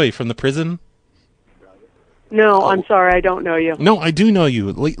 It's Roy from the prison. No, I'm sorry. I don't know you. No, I do know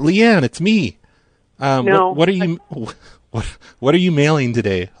you. Leanne, it's me. No. What are you what are you mailing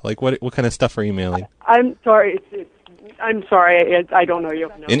today? Like what kind of stuff are you mailing? I'm sorry. I'm sorry. I don't know you.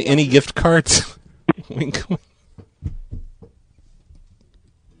 No. Any gift cards? Wink.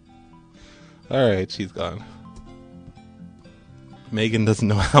 All right, she's gone. Megan doesn't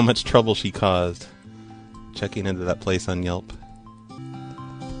know how much trouble she caused checking into that place on Yelp.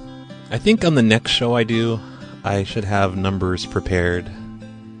 I think on the next show I should have numbers prepared,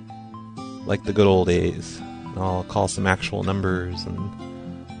 like the good old days. I'll call some actual numbers, and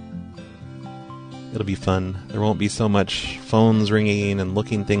it'll be fun. There won't be so much phones ringing and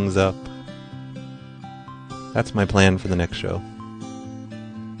looking things up. That's my plan for the next show.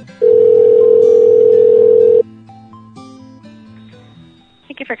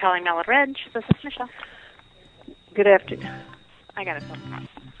 Thank you for calling Mallard Ridge. This is Michelle. Good afternoon. I got a phone.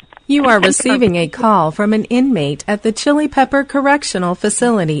 You are receiving a call from an inmate at the Chili Pepper Correctional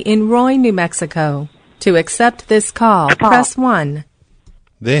Facility in Roy, New Mexico. To accept this call, press 1.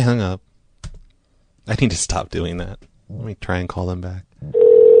 They hung up. I need to stop doing that. Let me try and call them back.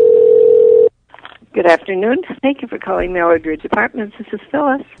 Good afternoon. Thank you for calling Mallard Ridge Apartments. This is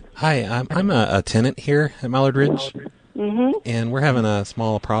Phyllis. Hi, I'm a tenant here at Mallard Ridge, Mm-hmm. and we're having a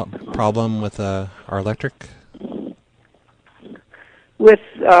small problem with our electric. With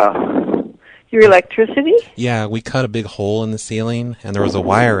your electricity? Yeah, we cut a big hole in the ceiling, and there was a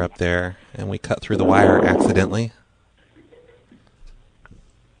wire up there, and we cut through the wire accidentally.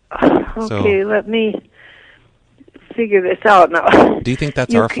 Okay, let me figure this out now. Do you think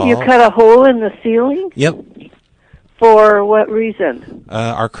that's our fault? You cut a hole in the ceiling? Yep. For what reason?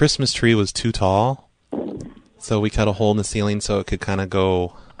 Our Christmas tree was too tall, so we cut a hole in the ceiling so it could kind of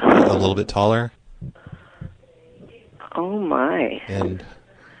go a little bit taller. Oh, my. And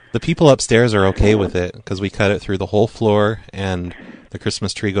the people upstairs are okay with it because we cut it through the whole floor, and the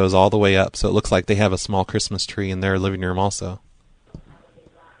Christmas tree goes all the way up, so it looks like they have a small Christmas tree in their living room also.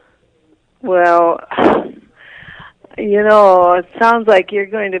 Well, it sounds like you're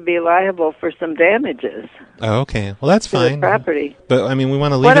going to be liable for some damages. Oh, okay. Well, that's fine. To the property. But, I mean, we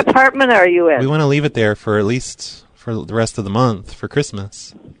want to leave What apartment are you in? We want to leave it there for at least for the rest of the month for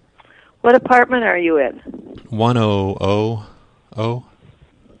Christmas. What apartment are you in?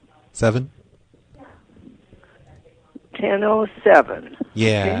 1007. 1007.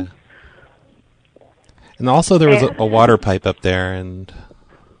 Yeah. Okay. And also there was a water pipe up there, and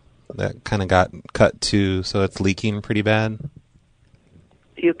that kind of got cut too, so it's leaking pretty bad.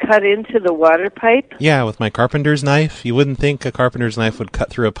 You cut into the water pipe? Yeah, with my carpenter's knife. You wouldn't think a carpenter's knife would cut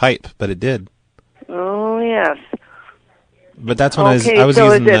through a pipe, but it did. Oh, yes. But that's when okay, I was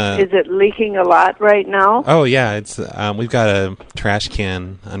so using is it leaking a lot right now? Oh, yeah. It's we've got a trash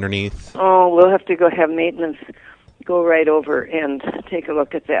can underneath. Oh, we'll have to go have maintenance go right over and take a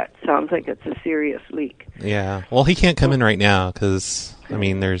look at that. Sounds like it's a serious leak. Yeah. Well, he can't come in right now because, I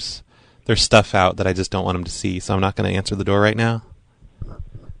mean, there's stuff out that I just don't want him to see, so I'm not going to answer the door right now.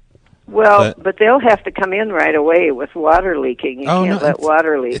 Well, but they'll have to come in right away with water leaking. You can't let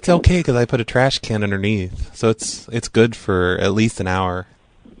water leak. It's okay because I put a trash can underneath, so it's good for at least an hour.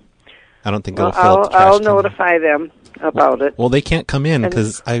 I don't think it'll fill up the trash I'll can. notify them about it. Well, they can't come in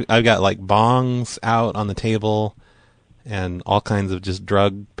because I've got like bongs out on the table and all kinds of just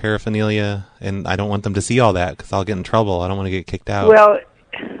drug paraphernalia, and I don't want them to see all that because I'll get in trouble. I don't want to get kicked out. Well,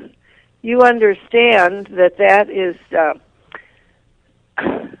 you understand that is...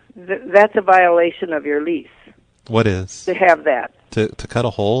 that's a violation of your lease. What is? To have that. To cut a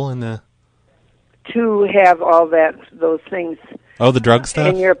hole in the... To have all those things... Oh, the drug stuff?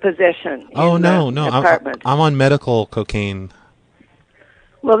 In your possession. Oh, no. Apartment. I'm on medical cocaine.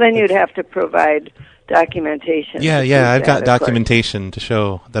 Well, then you'd have to provide documentation. Yeah, I've got documentation to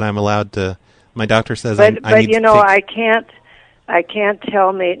show that I'm allowed to... My doctor says I need to I can't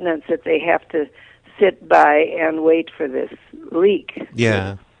tell maintenance that they have to sit by and wait for this leak.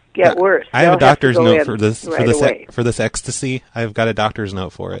 Yeah. Get worse. I have a doctor's note for this right for this ecstasy. I've got a doctor's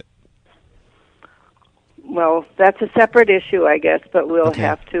note for it. Well, that's a separate issue, I guess, but we'll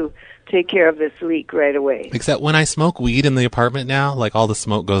have to take care of this leak right away. Except when I smoke weed in the apartment now, like all the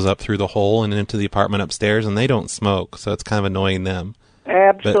smoke goes up through the hole and into the apartment upstairs, and they don't smoke, so it's kind of annoying them.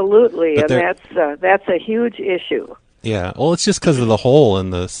 Absolutely, but and that's a huge issue. Yeah, well, it's just because of the hole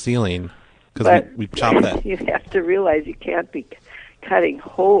in the ceiling, because we chopped that. You have to realize you can't be cutting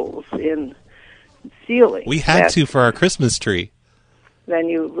holes in ceiling. We had to for our Christmas tree. then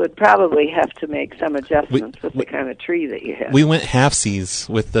you would probably have to make some adjustments with the kind of tree that you have. We went halfsies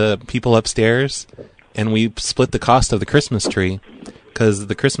with the people upstairs, and we split the cost of the Christmas tree because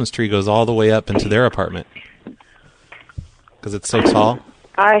the Christmas tree goes all the way up into their apartment because it's so tall.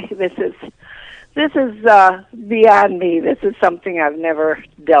 This is beyond me. This is something I've never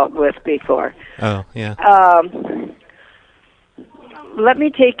dealt with before. Oh, yeah. Let me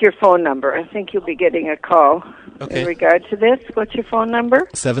take your phone number. I think you'll be getting a call in regard to this. What's your phone number?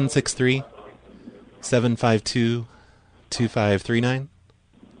 763-752-2539.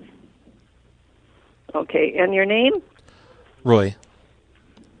 Okay, and your name? Roy.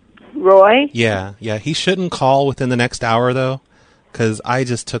 Roy? Yeah. He shouldn't call within the next hour, though, because I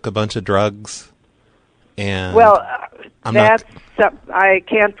just took a bunch of drugs. And I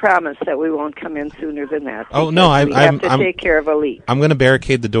can't promise that we won't come in sooner than that. Oh no, we have to take care of a leak. I'm going to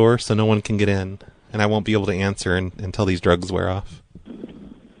barricade the door so no one can get in, and I won't be able to answer until these drugs wear off.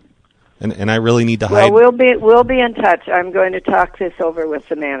 And I really need to hide. Well, we'll be in touch. I'm going to talk this over with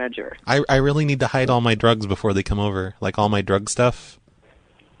the manager. I really need to hide all my drugs before they come over, like all my drug stuff.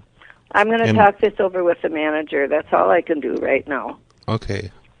 I'm going to talk this over with the manager. That's all I can do right now. Okay.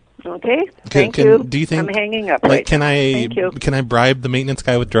 Okay. Thank you. Do you think I'm hanging up right now. Thank you. Can I bribe the maintenance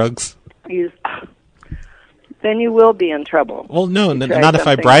guy with drugs? Then you will be in trouble. Well, no, not if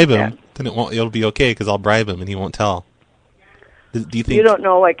I bribe him. Then it'll be okay because I'll bribe him and he won't tell. Do you think you don't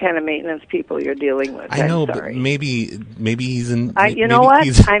know what kind of maintenance people you're dealing with? I know, sorry. but maybe he's in. You know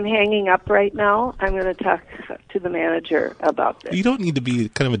what? I'm hanging up right now. I'm going to talk to the manager about this. You don't need to be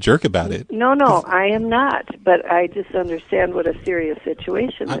kind of a jerk about it. No, I am not. But I just understand what a serious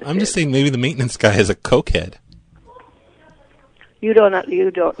situation this is. I'm just saying maybe the maintenance guy is a cokehead. You don't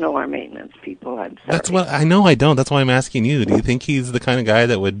know our maintenance people. I'm sorry. That's what I know. I don't. That's why I'm asking you. Do you think he's the kind of guy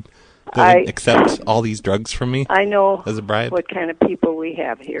that would accept all these drugs from me? I know as a bribe. What kind of people we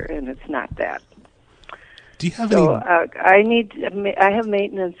have here, and it's not that. Do you have any? I have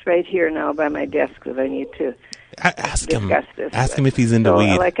maintenance right here now by my desk that I need to discuss this. Ask him if he's into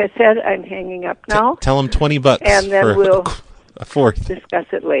weed. Like I said, I'm hanging up now. Tell him $20, and then for we'll a fourth. Discuss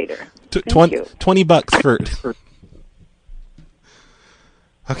it later. Thank you. $20 for.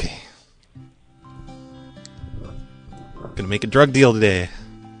 Okay. Gonna make a drug deal today.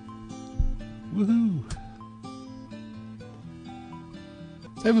 Woohoo!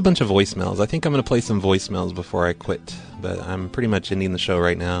 So I have a bunch of voicemails. I think I'm going to play some voicemails before I quit, but I'm pretty much ending the show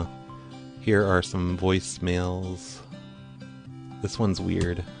right now. Here are some voicemails. This one's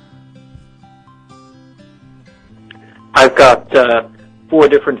weird. I've got 4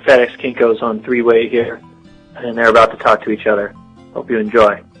 different FedEx Kinkos on 3-way here, and they're about to talk to each other. Hope you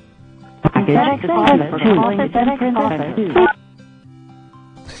enjoy.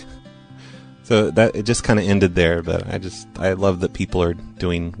 So that it just kind of ended there, but I love that people are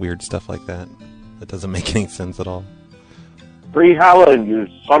doing weird stuff like that. That doesn't make any sense at all. Free Holland, you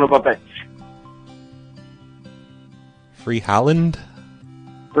son of a bitch. Free Holland?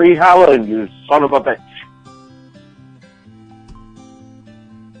 Free Holland, you son of a bitch.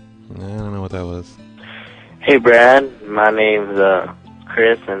 I don't know what that was. Hey, Brad. My name's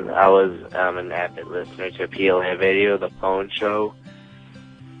Chris, and I'm an avid listener to PLA Radio, the phone show,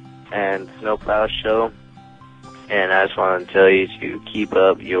 and Snowplow show. And I just want to tell you to keep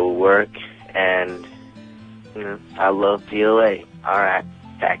up your work, and I love PLA. All right,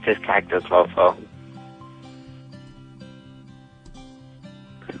 cactus, mofo.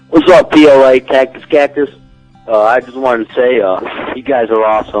 What's up, PLA, cactus? I just wanted to say, you guys are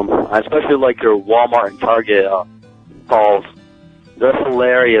awesome. I especially like your Walmart and Target calls. They're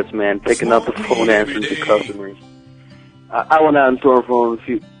hilarious, man, picking up the phone, answering to customers. I went out and store phone a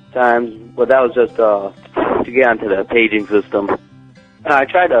few times, but that was just to get onto the paging system. And I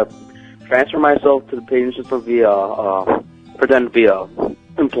tried to transfer myself to the paging system via, pretend to be a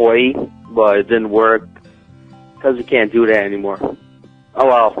employee, but it didn't work because you can't do that anymore. Oh,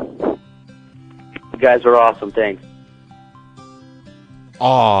 well. You guys are awesome. Thanks.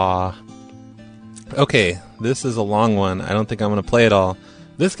 Aww. Okay, this is a long one. I don't think I'm going to play it all.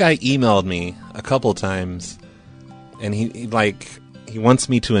 This guy emailed me a couple times, and he wants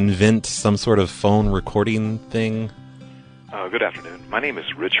me to invent some sort of phone recording thing. Good afternoon. My name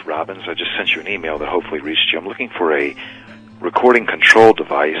is Rich Robbins. I just sent you an email that hopefully reached you. I'm looking for a recording control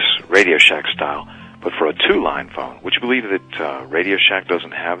device, Radio Shack style, but for a 2-line phone. Would you believe that Radio Shack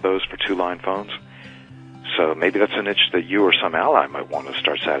doesn't have those for 2-line phones? So maybe that's a niche that you or some ally might want to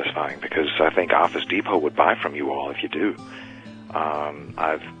start satisfying, because I think Office Depot would buy from you all if you do.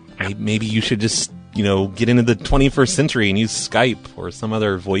 Maybe you should just, get into the 21st century and use Skype or some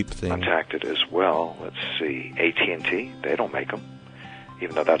other VoIP thing. Contacted as well. Let's see, AT&T. They don't make them.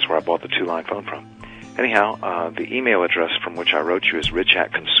 even though that's where I bought the 2-line phone from. Anyhow, the email address from which I wrote you is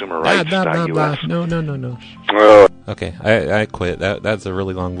rich@consumerrights.us. No. Okay, I quit. That's a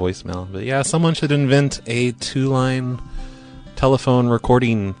really long voicemail. But yeah, someone should invent a 2-line telephone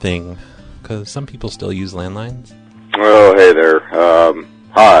recording thing, because some people still use landlines. Oh, hey there.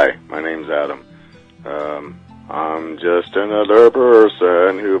 Hi, my name's Adam. I'm just another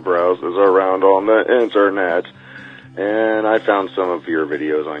person who browses around on the internet, and I found some of your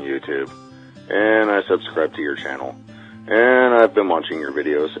videos on YouTube, and I subscribed to your channel, and I've been watching your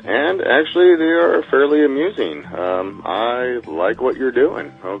videos, and actually they are fairly amusing. I like what you're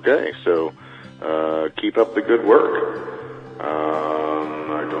doing. Okay, so keep up the good work.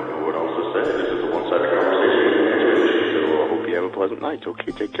 I don't know what else to say. This is a one-sided conversation, so I hope you have a pleasant night.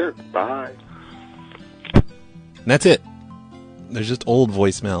 Okay, take care. Bye. And that's it. There's just old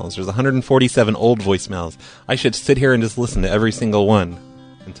voicemails. There's 147 old voicemails. I should sit here and just listen to every single one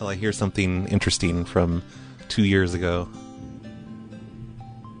until I hear something interesting from 2 years ago.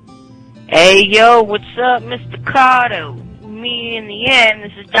 Hey, yo, what's up, Mr. Cardo? Me in the end,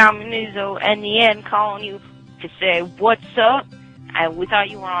 this is Dominizzo, and the end calling you to say, what's up? And we thought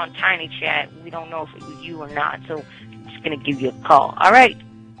you were on Tiny Chat. We don't know if it was you or not, so I'm just going to give you a call. All right,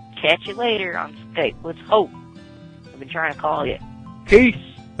 catch you later on Skype. Let's hope. I've been trying to call you. Peace.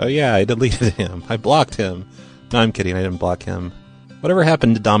 Oh yeah, I deleted him. I blocked him. No, I'm kidding. I didn't block him. Whatever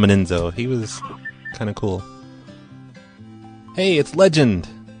happened to Dominenzo? He was kind of cool. Hey, it's Legend.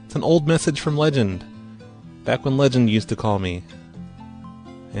 It's an old message from Legend. Back when Legend used to call me.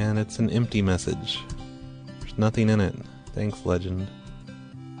 And it's an empty message. There's nothing in it. Thanks, Legend.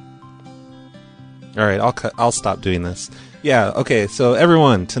 Alright, I'll stop doing this. Yeah, okay, so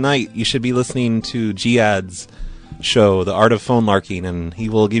everyone, tonight you should be listening to Giad's show, The Art of Phone Larking, and he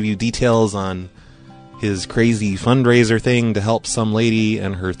will give you details on his crazy fundraiser thing to help some lady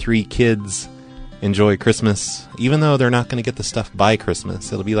and her 3 kids enjoy Christmas, even though they're not going to get the stuff by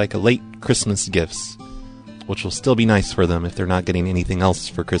Christmas. It'll be like a late Christmas gifts, which will still be nice for them if they're not getting anything else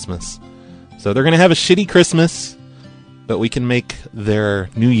for Christmas. So they're going to have a shitty Christmas, but we can make their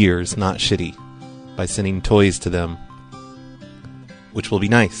New Year's not shitty by sending toys to them, which will be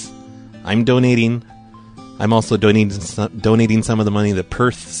nice. I'm donating. I'm also donating some of the money that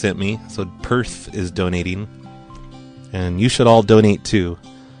Perth sent me, so Perth is donating. And you should all donate too.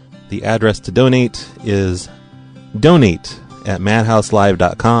 The address to donate is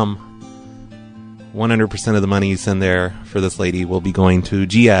donate@madhouselive.com. 100% of the money you send there for this lady will be going to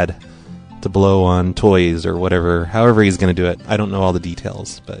Giad to blow on toys or whatever, however he's going to do it. I don't know all the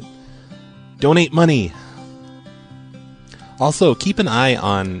details, but donate money. Also, keep an eye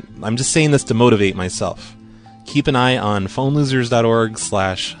on, I'm just saying this to motivate myself, keep an eye on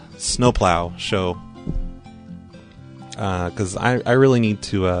phonelosers.org/snowplow show. Because I really need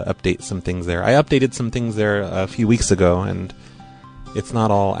to update some things there. I updated some things there a few weeks ago, and it's not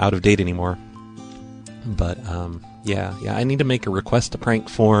all out of date anymore. But, yeah, I need to make a request a prank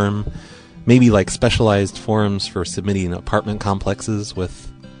form, maybe like specialized forms for submitting apartment complexes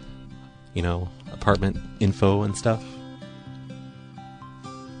with, apartment info and stuff.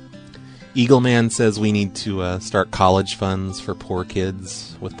 Eagleman says we need to start college funds for poor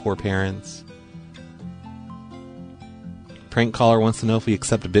kids with poor parents. Prank Caller wants to know if we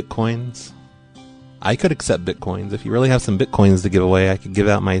accept bitcoins. I could accept bitcoins. If you really have some bitcoins to give away, I could give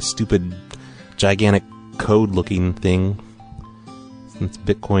out my stupid, gigantic code-looking thing, since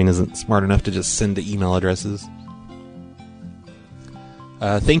Bitcoin isn't smart enough to just send to email addresses.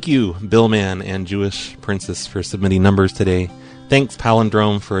 Thank you, Billman and Jewish Princess, for submitting numbers today. Thanks,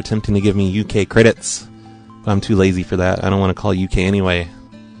 Palindrome, for attempting to give me UK credits. But I'm too lazy for that. I don't want to call UK anyway.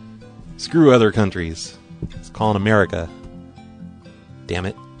 Screw other countries. Let's call it America. Damn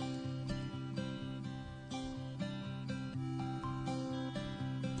it.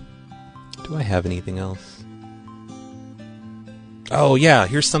 Do I have anything else? Oh yeah,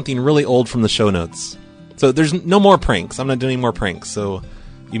 here's something really old from the show notes. So there's no more pranks. I'm not doing any more pranks, so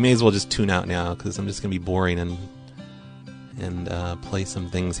you may as well just tune out now, because I'm just going to be boring and play some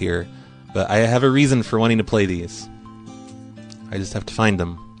things here. But I have a reason for wanting to play these. I just have to find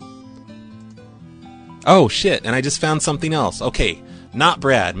them. Oh shit, and I just found something else. Okay, Not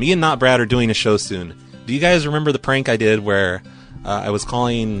Brad. Me and Not Brad are doing a show soon. Do you guys remember the prank I did where I was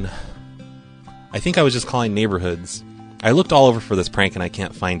calling... I think I was just calling neighborhoods. I looked all over for this prank and I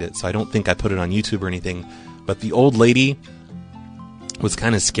can't find it, so I don't think I put it on YouTube or anything. But the old lady was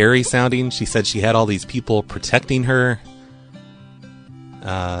kind of scary sounding. She said she had all these people protecting her.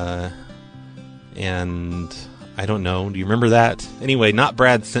 And I don't know. Do you remember that? Anyway, Not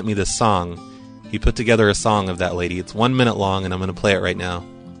Brad sent me this song. He put together a song of that lady. It's 1 minute long, and I'm going to play it right now.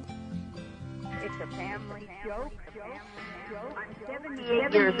 It's a family joke. I'm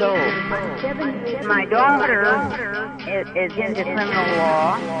 78 years old. My daughter is into criminal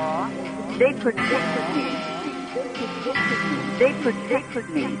law. They protected me. They protected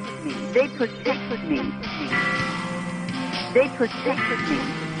me. They protected me. They protected me.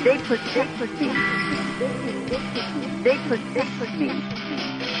 They protected me. They protected me.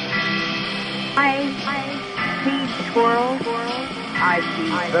 I see squirrels. I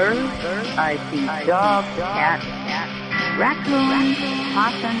see birds. I see dogs, cats, raccoons,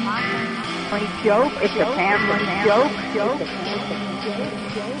 possums. Family joke. It's a family joke.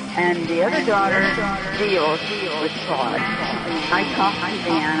 And the other daughter deals with fraud. I talk to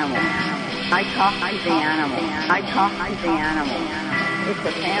the animal. I talk to the animal. I talk to the animal. It's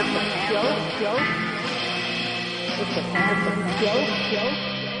a family joke. It's a family joke.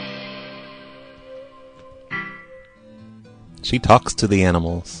 She talks to the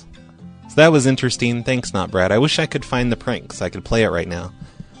animals. So that was interesting. Thanks, Not Brad. I wish I could find the prank so I could play it right now.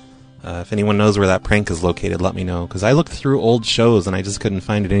 If anyone knows where that prank is located, let me know. Because I looked through old shows and I just couldn't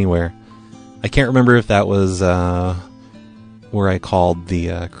find it anywhere. I can't remember if that was where I called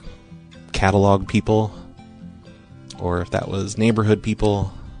the catalog people. Or if that was neighborhood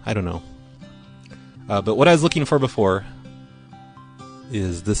people. I don't know. But what I was looking for before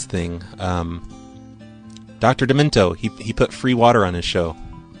is this thing. Dr. Demento, he put free water on his show,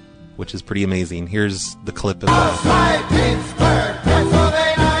 which is pretty amazing. Here's the clip of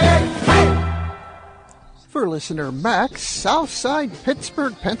For listener Max, Southside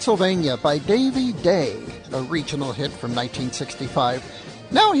Pittsburgh, Pennsylvania by Davy Day, a regional hit from 1965.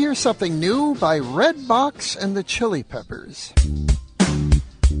 Now here's something new by Red Box and the Chili Peppers.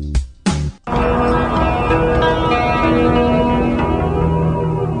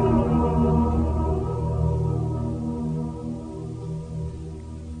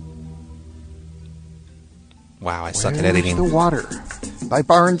 Wow, I suck at editing. The Water by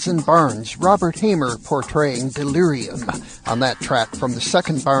Barnes & Barnes, Robert Hamer portraying delirium on that track from the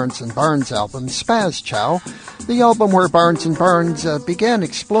second Barnes & Barnes album, Spaz Chow, the album where Barnes & Barnes began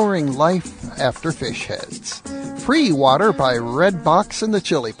exploring life after fish heads. Free Water by Red Box and the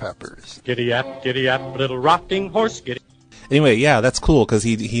Chili Peppers. Giddy up, little rocking horse, giddy. Anyway, yeah, that's cool, because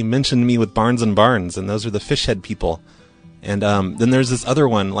he mentioned me with Barnes & Barnes, and those are the fish head people. And then there's this other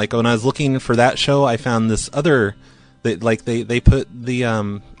one. Like when I was looking for that show, I found this other. They put the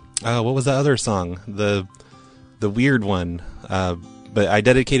what was the other song? The weird one. But I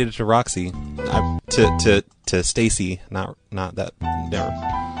dedicated it to Roxy, to Stacy, not that.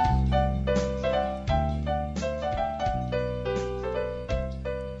 Never.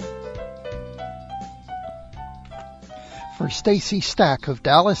 For Stacy Stack of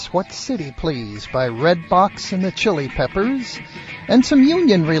Dallas, What City Please by Red Box and the Chili Peppers, and some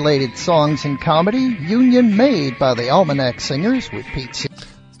Union-related songs and comedy, Union Made by the Almanac Singers with Pete C.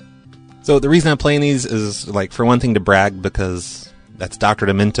 So the reason I'm playing these is, like, for one thing to brag, because that's Dr.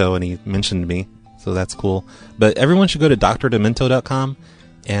 Demento and he mentioned me, so that's cool. But everyone should go to drdemento.com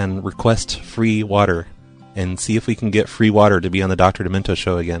and request free water and see if we can get free water to be on the Dr. Demento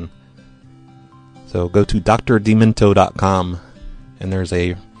show again. So go to drdemento.com and there's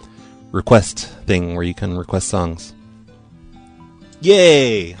a request thing where you can request songs.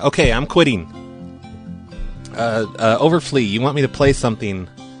 Yay! Okay, I'm quitting. Overflea, you want me to play something,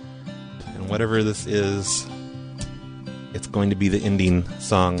 and whatever this is, it's going to be the ending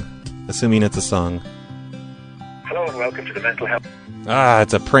song, assuming it's a song. Hello and welcome to the Mental Health.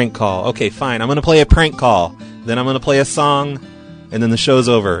 It's a prank call. Okay, fine. I'm going to play a prank call. Then I'm going to play a song, and then the show's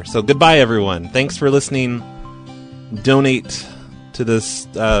over. So goodbye, everyone. Thanks for listening. Donate to this,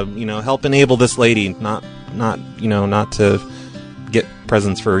 help enable this lady, not to get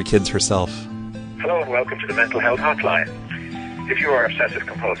presents for her kids herself. Hello and welcome to the Mental Health Hotline. If you are obsessive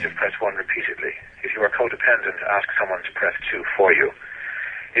compulsive, press 1 repeatedly. If you are codependent, ask someone to press 2 for you.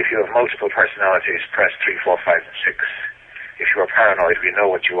 If you have multiple personalities, press 3, 4, 5, and 6. If you are paranoid, we know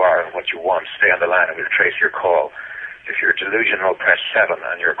what you are and what you want. Stay on the line and we'll trace your call. If you're delusional, press 7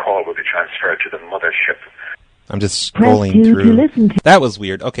 and your call will be transferred to the mothership. I'm just scrolling through. That was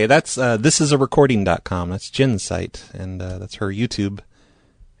weird. Okay, that's thisisarecording.com. That's Jen's site, and that's her YouTube.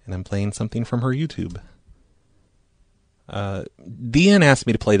 And I'm playing something from her YouTube. Deanne asked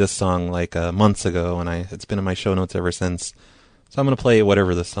me to play this song like months ago, and it's been in my show notes ever since. So I'm going to play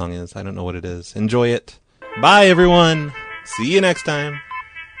whatever this song is. I don't know what it is. Enjoy it. Bye, everyone. See you next time.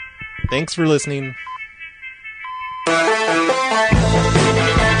 Thanks for listening.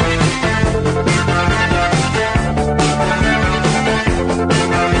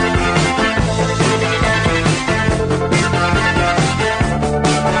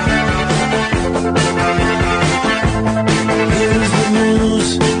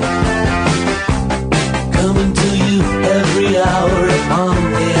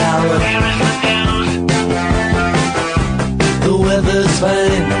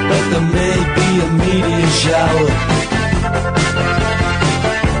 rain, but there may be a meteor shower.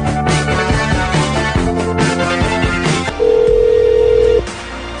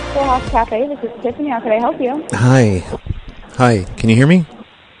 House Cafe, this is Tiffany. How can I help you? Hi. Hi. Can you hear me?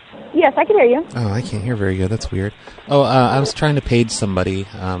 Yes, I can hear you. Oh, I can't hear very good. That's weird. Oh, I was trying to page somebody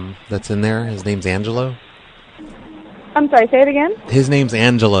that's in there. His name's Angelo. I'm sorry, say it again? His name's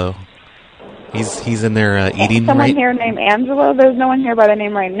Angelo. He's in there eating, Someone right? here named Angelo? There's no one here by the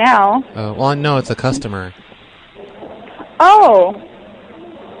name right now. Well, no, it's a customer. Oh,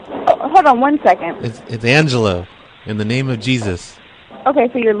 hold on one second. It's Angelo, in the name of Jesus. Okay,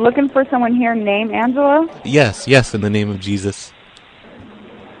 so you're looking for someone here named Angelo? Yes, in the name of Jesus.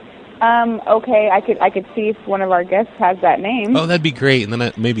 Okay, I could see if one of our guests has that name. Oh, that'd be great, and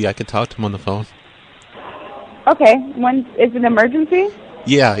then maybe I could talk to him on the phone. Okay, is it an emergency?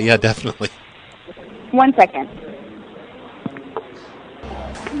 Yeah, definitely. 1 second.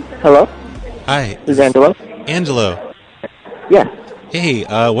 Hello? Hi. This is Angelo? Angelo. Yeah. Hey,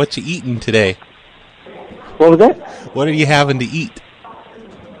 what you eating today? What was that? What are you having to eat?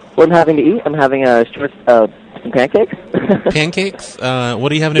 What I'm having to eat? I'm having some pancakes. Pancakes? What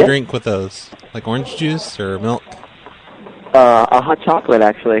are you having to drink with those? Like orange juice or milk? A hot chocolate,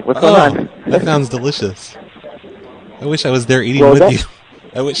 actually. What's going on? That sounds delicious. I wish I was there eating with you.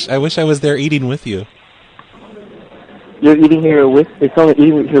 I wish I was there eating with you. You're eating here with? Is someone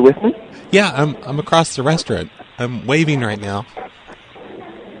eating here with me? Yeah, I'm across the restaurant. I'm waving right now.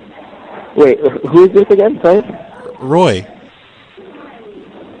 Wait, who is this again? Sorry. Roy.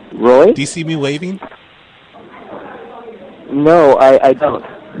 Roy? Do you see me waving? No, I don't.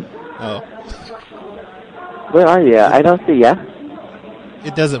 Oh. Where are you? I don't see ya.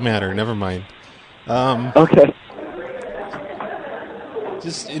 It doesn't matter. Never mind. Okay.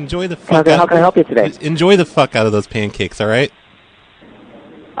 Just enjoy the fuck How can I help you today? Enjoy the fuck out of those pancakes, all right?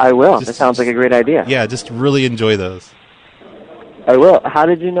 I will. That sounds like a great idea. Yeah, just really enjoy those. I will. How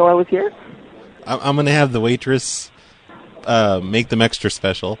did you know I was here? I'm going to have the waitress make them extra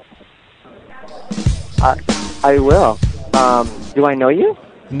special. I will. Do I know you?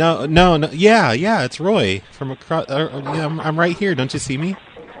 No. Yeah, it's Roy from across. I'm right here. Don't you see me?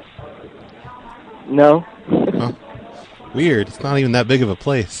 No. Oh, weird. It's not even that big of a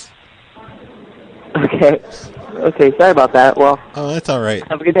place. Okay. Sorry about that. Well. Oh, that's all right.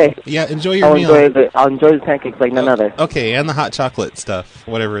 Have a good day. Yeah, enjoy your meal. I'll enjoy the pancakes like none other. Okay, and the hot chocolate stuff,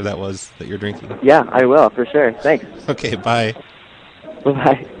 whatever that was that you're drinking. Yeah, I will for sure. Thanks. Okay, bye.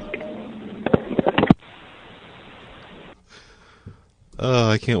 Bye. Oh,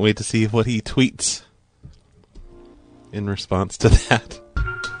 I can't wait to see what he tweets in response to that.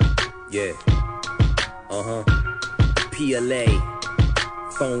 Yeah. PLA.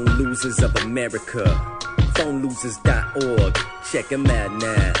 Phone Losers of America. PhoneLosers.org. Check them out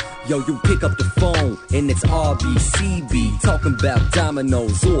now. Yo, you pick up the phone and it's RBCP. Talking about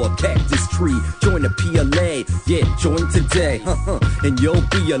dominoes or a cactus tree. Join the PLA, yeah, join today. And you'll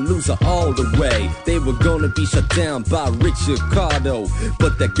be a loser all the way. They were gonna be shut down by Rich Ricardo,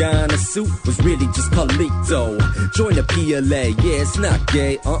 but the guy in the suit was really just Carlito. Join the PLA, yeah, it's not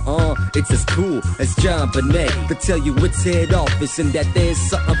gay, it's as cool as John Bonet. Could tell you its head office and that there's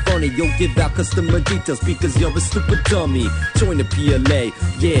something funny. You'll give out customer details because you're a stupid dummy. Join the PLA,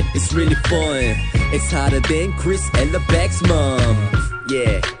 yeah, it's really fun. It's hotter than Chris Ellerback's mom.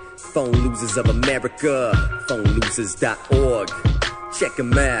 Yeah, Phone Losers of America. PhoneLosers.org. Check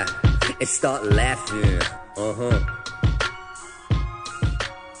them out and start laughing.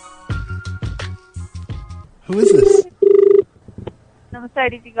 Who is this?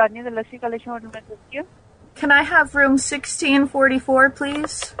 Can I have room 1644,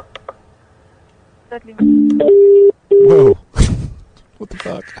 please? Whoa. What the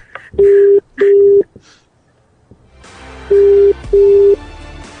fuck?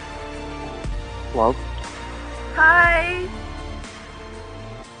 Hello? Hi.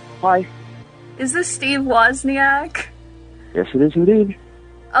 Hi. Is this Steve Wozniak? Yes, it is indeed.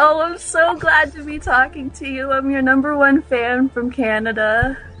 Oh, I'm so glad to be talking to you. I'm your #1 fan from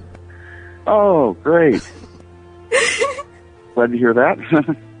Canada. Oh, great. Glad to hear that.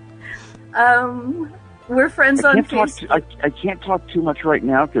 We're friends on Facebook. I can't talk too much right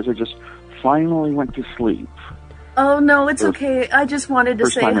now because I just finally went to sleep. Oh, no, it's okay. I just wanted to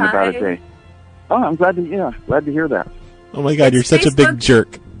say First time in about a hi. day. Oh, I'm glad to hear that. Oh my God, you're such a big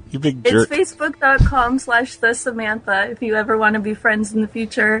jerk. You big jerk. It's facebook.com/thesamantha if you ever want to be friends in the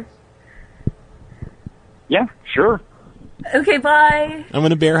future. Yeah, sure. Okay, bye. I'm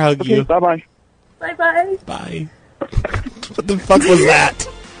gonna bear hug you. Bye-bye. Bye-bye. Bye. What the fuck was that?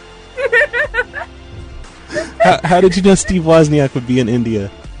 How did you know Steve Wozniak would be in India?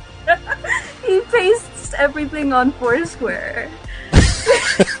 He pastes everything on Foursquare.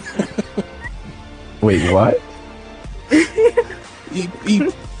 Wait, what?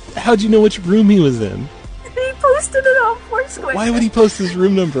 How'd you know which room he was in? He posted it on Foursquare. Why would he post his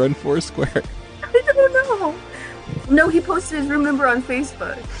room number on Foursquare? I don't know. No, he posted his room number on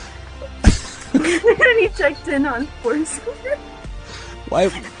Facebook. And he checked in on Foursquare. Why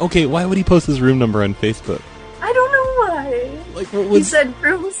would he post his room number on Facebook? I don't know why. He said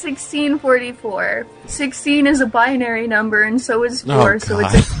room 1644. 16 is a binary number, and so is 4, so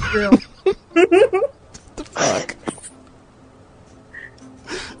it's a room. What the fuck?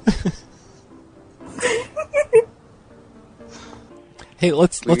 Hey,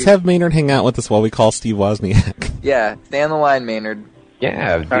 let's have Maynard hang out with us while we call Steve Wozniak. Yeah, stay on the line, Maynard.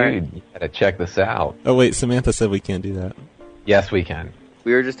 Yeah, dude, right. You gotta check this out. Oh wait, Samantha said we can't do that. Yes, we can.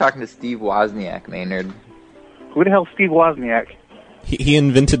 We were just talking to Steve Wozniak, Maynard. Who the hell's Steve Wozniak? He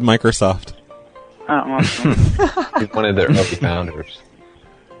invented Microsoft. He's one of their early founders.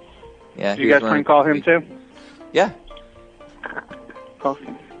 Yeah, you guys can call him too? Yeah.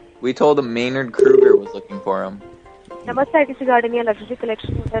 Okay. We told him Maynard Kruger was looking for him. Namaste, I is regarding your luxury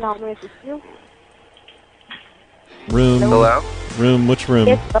collection hotel. How may I assist you? Room. Hello? Room, which room?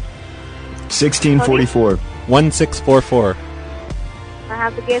 Yes, 1644. 1644. I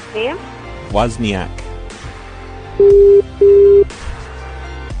have the guest name. Wozniak.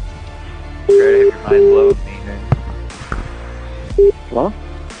 Try to have your mind blown, Maynard. Hello?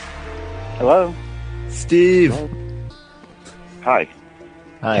 Hello? Steve. Hello? Hi.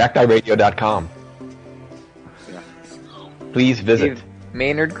 CactiRadio.com. Yeah. Please visit. Steve,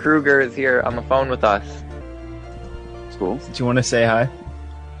 Maynard Kruger is here on the phone with us. Cool. Do you want to say hi?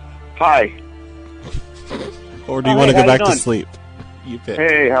 Hi. Or do you want to go back to sleep? You pick.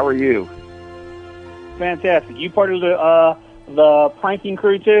 Hey, how are you? Fantastic. You part of the pranking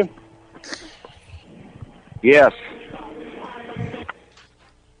crew too? Yes.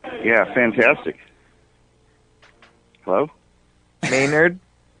 Yeah, fantastic. Hello? Maynard?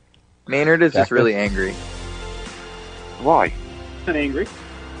 Maynard is just really angry. Why? I'm angry.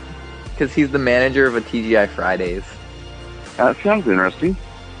 Because he's the manager of a TGI Fridays. That sounds interesting.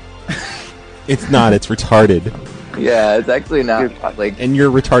 It's not, it's retarded. Yeah, it's actually not. And you're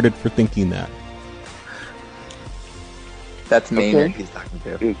retarded for thinking that. That's Maynard he's talking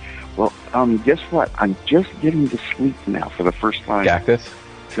to. Well, guess what? I'm just getting to sleep now for the first time. Cactus?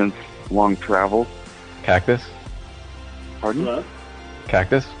 Since long travel. Cactus? Pardon? Hello?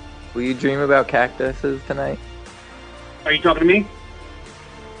 Cactus? Will you dream about cactuses tonight? Are you talking to me?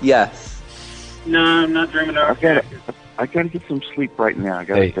 Yes. No, I'm not dreaming about cactus. I gotta get some sleep right now. I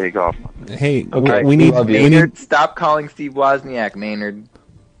gotta take off. Hey, Okay. we need... Maynard, stop calling Steve Wozniak, Maynard.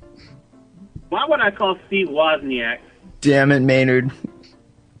 Why would I call Steve Wozniak? Damn it, Maynard.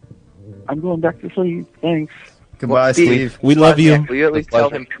 I'm going back to sleep. Thanks. Goodbye, Steve. We love you. Will you at least tell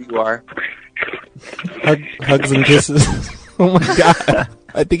him who you are? Hugs and kisses. Oh my god.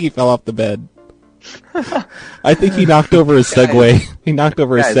 I think he fell off the bed. I think he knocked over his Segway. He knocked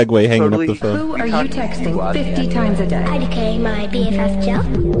over his Segway hanging up the phone. Who are you texting 50 times a day? IDK, my BFF Joe.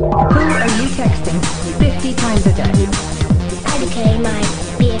 Who are you texting 50 times a day? IDK, my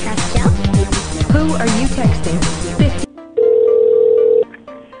BFF Joe. Who are you texting 50?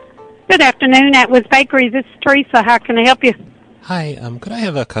 Good afternoon, Atwood's Bakery. This is Teresa. How can I help you? Hi, could I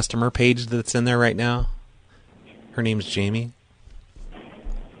have a customer page that's in there right now? Her name's Jamie.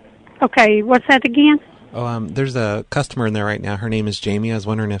 Okay, what's that again? Oh, there's a customer in there right now. Her name is Jamie. I was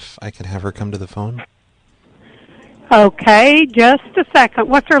wondering if I could have her come to the phone. Okay, just a second.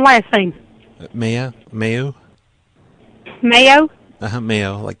 What's her last name? Mayo? Mayo? Mayo,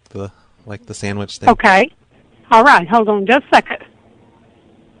 like the sandwich thing. Okay. All right, hold on just a second.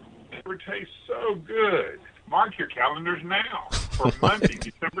 It tastes so good. Mark your calendars now. For Monday,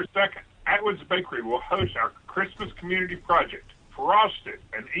 December 2nd, Atwood's Bakery will host our Christmas community project, Frosted,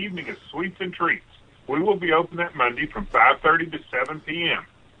 an evening of sweets and treats. We will be open that Monday from 5:30 to 7 p.m.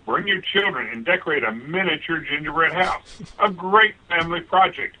 Bring your children and decorate a miniature gingerbread house. A great family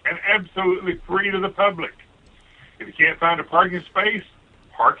project and absolutely free to the public. If you can't find a parking space,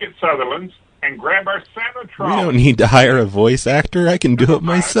 park at Sutherland's and grab our Santa trolley. We don't need to hire a voice actor. I can do it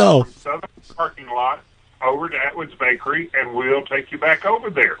myself. Sutherland's parking lot over to Atwood's Bakery, and we'll take you back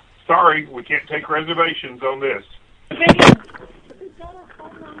over there. Sorry, we can't take reservations on this.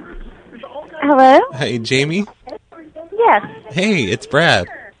 Hello? Hey, Jamie? Yes. Hey, it's Brad.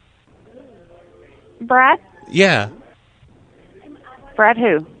 Brad? Yeah. Brad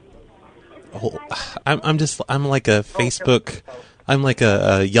who? Oh, I'm like a Facebook, I'm like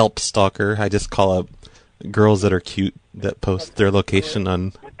a Yelp stalker. I just call up girls that are cute that post their location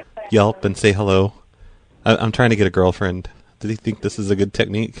on Yelp and say hello. I'm trying to get a girlfriend. Do you think this is a good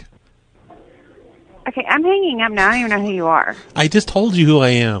technique? Okay, I'm hanging up now. I don't even know who you are. I just told you who I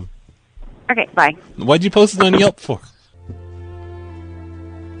am. Okay, bye. Why'd you post it on Yelp for?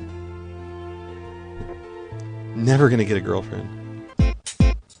 Never gonna get a girlfriend.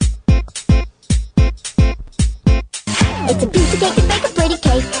 It's a piece of cake to bake a pretty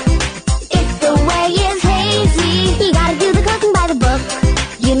cake. If the way is hazy, you gotta do the cooking by the book.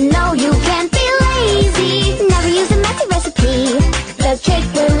 You know you can't be lazy. Never use a messy recipe. The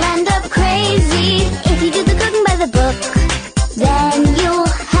cake will end up crazy. If you do the cooking by the book, then you'll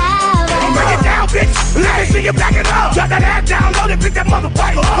have a... Bring it down, bitch. Let me see you back it up. Drop that ass down, load it, pick that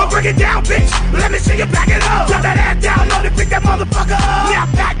motherfucker up. Bring it down, bitch. Let me see you back it up. Drop that ass down, load it, pick that motherfucker up. Now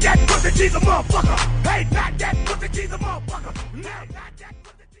back that pussy, she's a motherfucker. Hey, back that pussy, she's a motherfucker. Now back